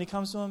him right when he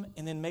comes to him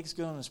and then makes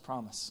good on his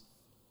promise.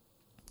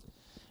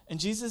 And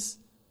Jesus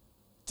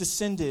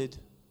descended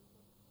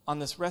on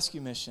this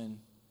rescue mission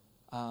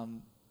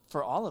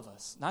for all of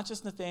us. Not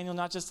just Nathanael,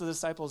 not just the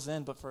disciples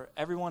then, but for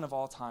everyone of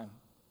all time.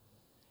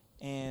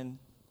 And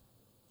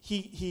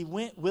he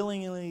went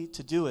willingly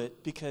to do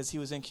it because he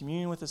was in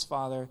communion with his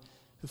Father,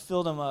 who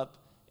filled him up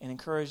and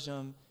encouraged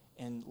him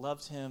and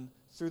loved him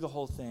through the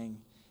whole thing.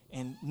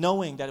 And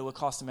knowing that it would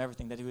cost him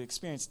everything, that he would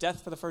experience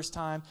death for the first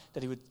time,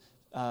 that he would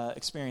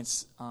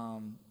experience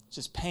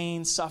just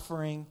pain,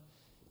 suffering.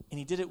 And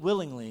he did it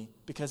willingly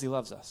because he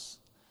loves us.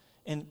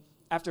 And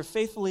after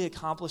faithfully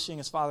accomplishing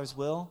his Father's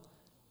will,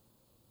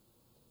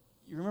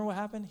 you remember what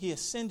happened? He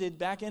ascended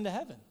back into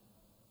heaven.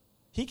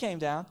 He came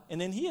down, and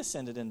then he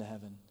ascended into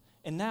heaven.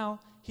 And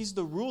now he's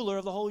the ruler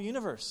of the whole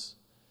universe.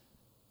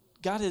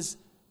 God has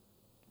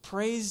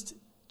praised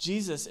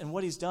Jesus and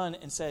what he's done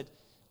and said,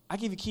 I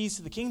give you keys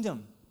to the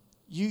kingdom.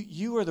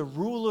 You are the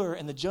ruler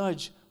and the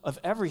judge of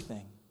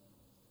everything.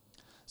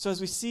 So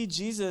as we see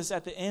Jesus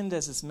at the end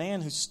as this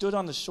man who stood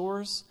on the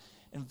shores,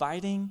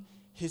 inviting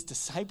his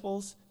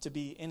disciples to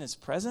be in his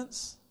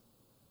presence,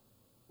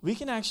 we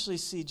can actually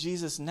see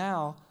Jesus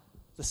now,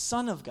 the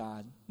Son of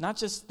God, not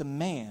just the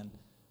man,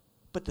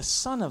 but the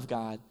Son of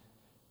God,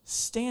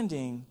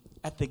 standing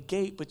at the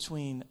gate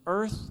between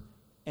earth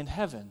and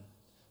heaven,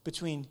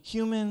 between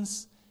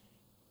humans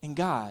and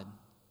God.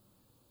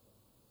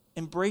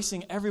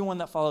 embracing everyone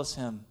that follows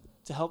him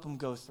to help him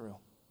go through,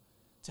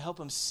 to help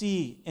him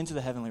see into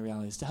the heavenly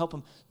realities, to help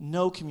him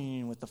know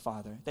communion with the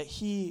Father, that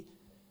he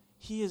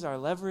is our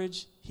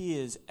leverage, he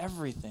is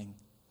everything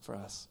for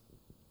us.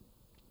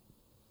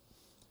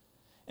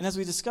 And as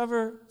we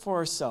discover for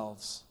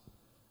ourselves,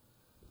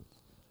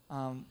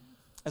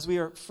 as we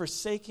are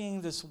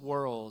forsaking this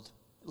world,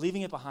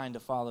 leaving it behind to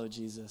follow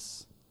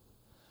Jesus,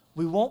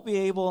 we won't be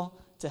able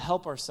to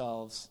help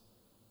ourselves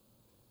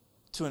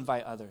to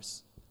invite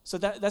others. So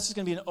that's just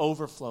going to be an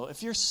overflow.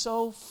 If you're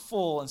so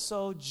full and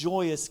so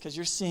joyous because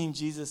you're seeing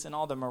Jesus and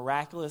all the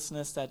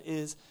miraculousness that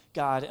is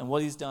God and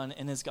what he's done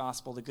in his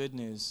gospel, the good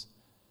news,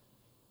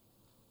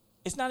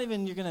 it's not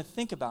even you're going to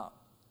think about,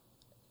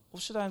 well,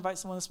 should I invite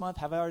someone this month?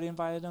 Have I already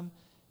invited them?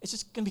 It's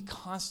just going to be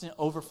constant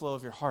overflow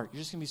of your heart.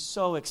 You're just going to be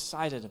so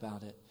excited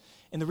about it.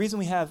 And the reason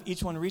we have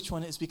each one reach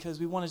one is because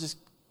we want to just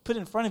put it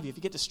in front of you. If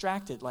you get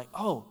distracted, like,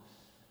 oh,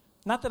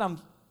 not that I'm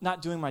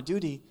not doing my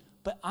duty,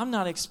 but I'm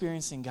not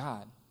experiencing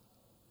God.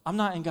 I'm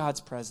not in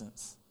God's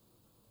presence.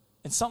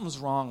 And something's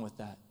wrong with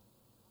that.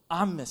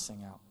 I'm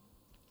missing out.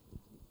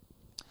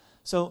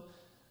 So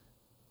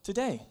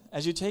today,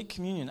 as you take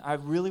communion, I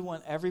really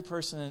want every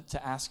person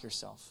to ask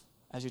yourself,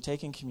 as you're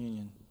taking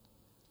communion,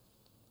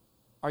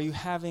 are you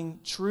having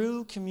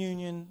true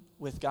communion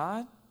with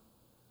God?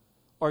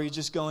 Or are you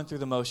just going through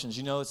the motions?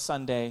 You know it's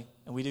Sunday,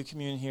 and we do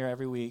communion here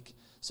every week.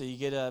 So you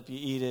get up, you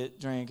eat it,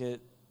 drink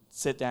it,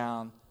 sit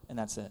down, and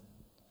that's it.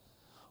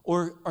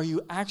 Or are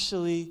you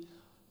actually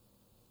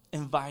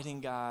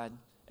inviting God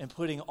and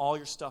putting all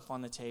your stuff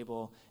on the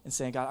table and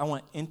saying, God, I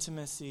want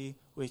intimacy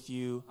with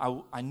you.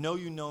 I know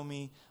you know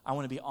me. I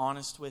want to be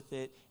honest with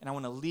it. And I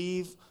want to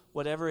leave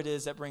whatever it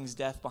is that brings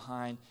death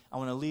behind. I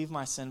want to leave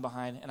my sin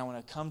behind. And I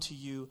want to come to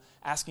you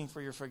asking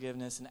for your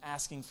forgiveness and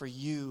asking for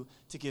you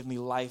to give me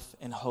life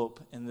and hope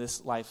in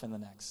this life and the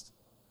next.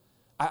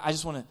 I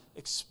just want to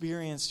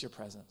experience your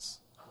presence.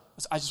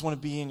 I just want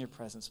to be in your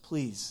presence,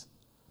 please.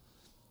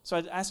 So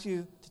I'd ask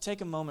you to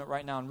take a moment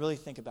right now and really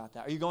think about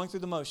that. Are you going through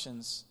the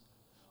motions,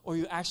 or are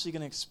you actually going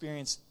to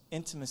experience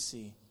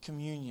intimacy,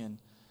 communion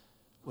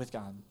with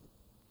God?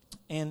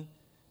 And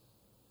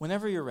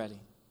whenever you're ready,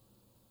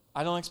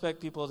 I don't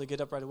expect people to get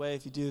up right away.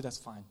 If you do, that's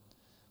fine.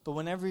 But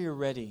whenever you're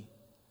ready,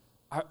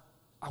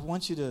 I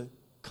want you to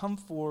come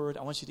forward.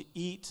 I want you to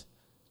eat,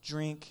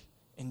 drink,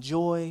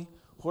 enjoy,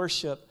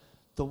 worship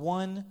the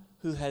one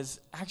who has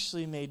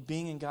actually made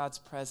being in God's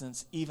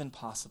presence even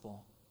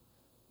possible,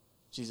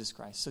 Jesus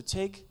Christ. So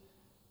take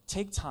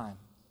time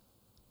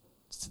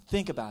to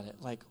think about it.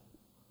 Like,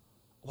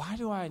 why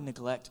do I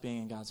neglect being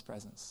in God's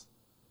presence?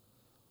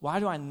 Why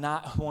do I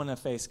not want to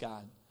face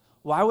God?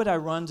 Why would I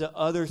run to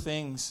other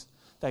things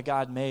that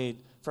God made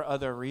for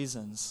other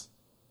reasons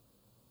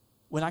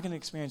when I can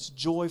experience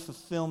joy,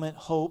 fulfillment,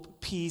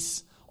 hope,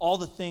 peace, all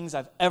the things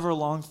I've ever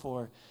longed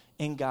for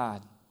in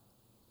God?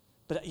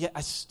 But yet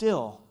I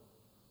still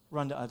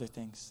run to other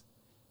things.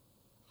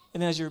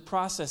 And as you're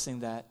processing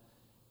that,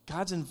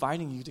 God's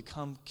inviting you to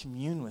come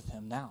commune with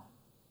him now.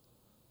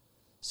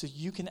 So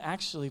you can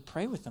actually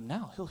pray with him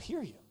now. He'll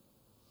hear you.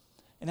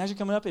 And as you're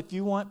coming up, if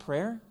you want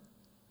prayer,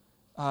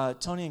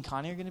 Tony and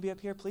Connie are going to be up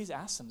here. Please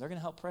ask them. They're going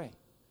to help pray.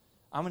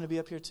 I'm going to be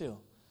up here too.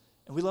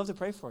 And we'd love to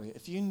pray for you.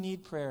 If you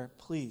need prayer,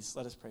 please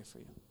let us pray for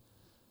you.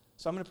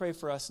 So I'm going to pray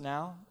for us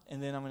now,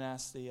 and then I'm going to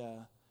ask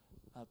the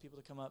people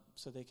to come up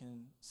so they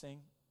can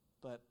sing.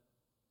 But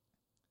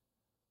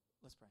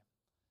let's pray.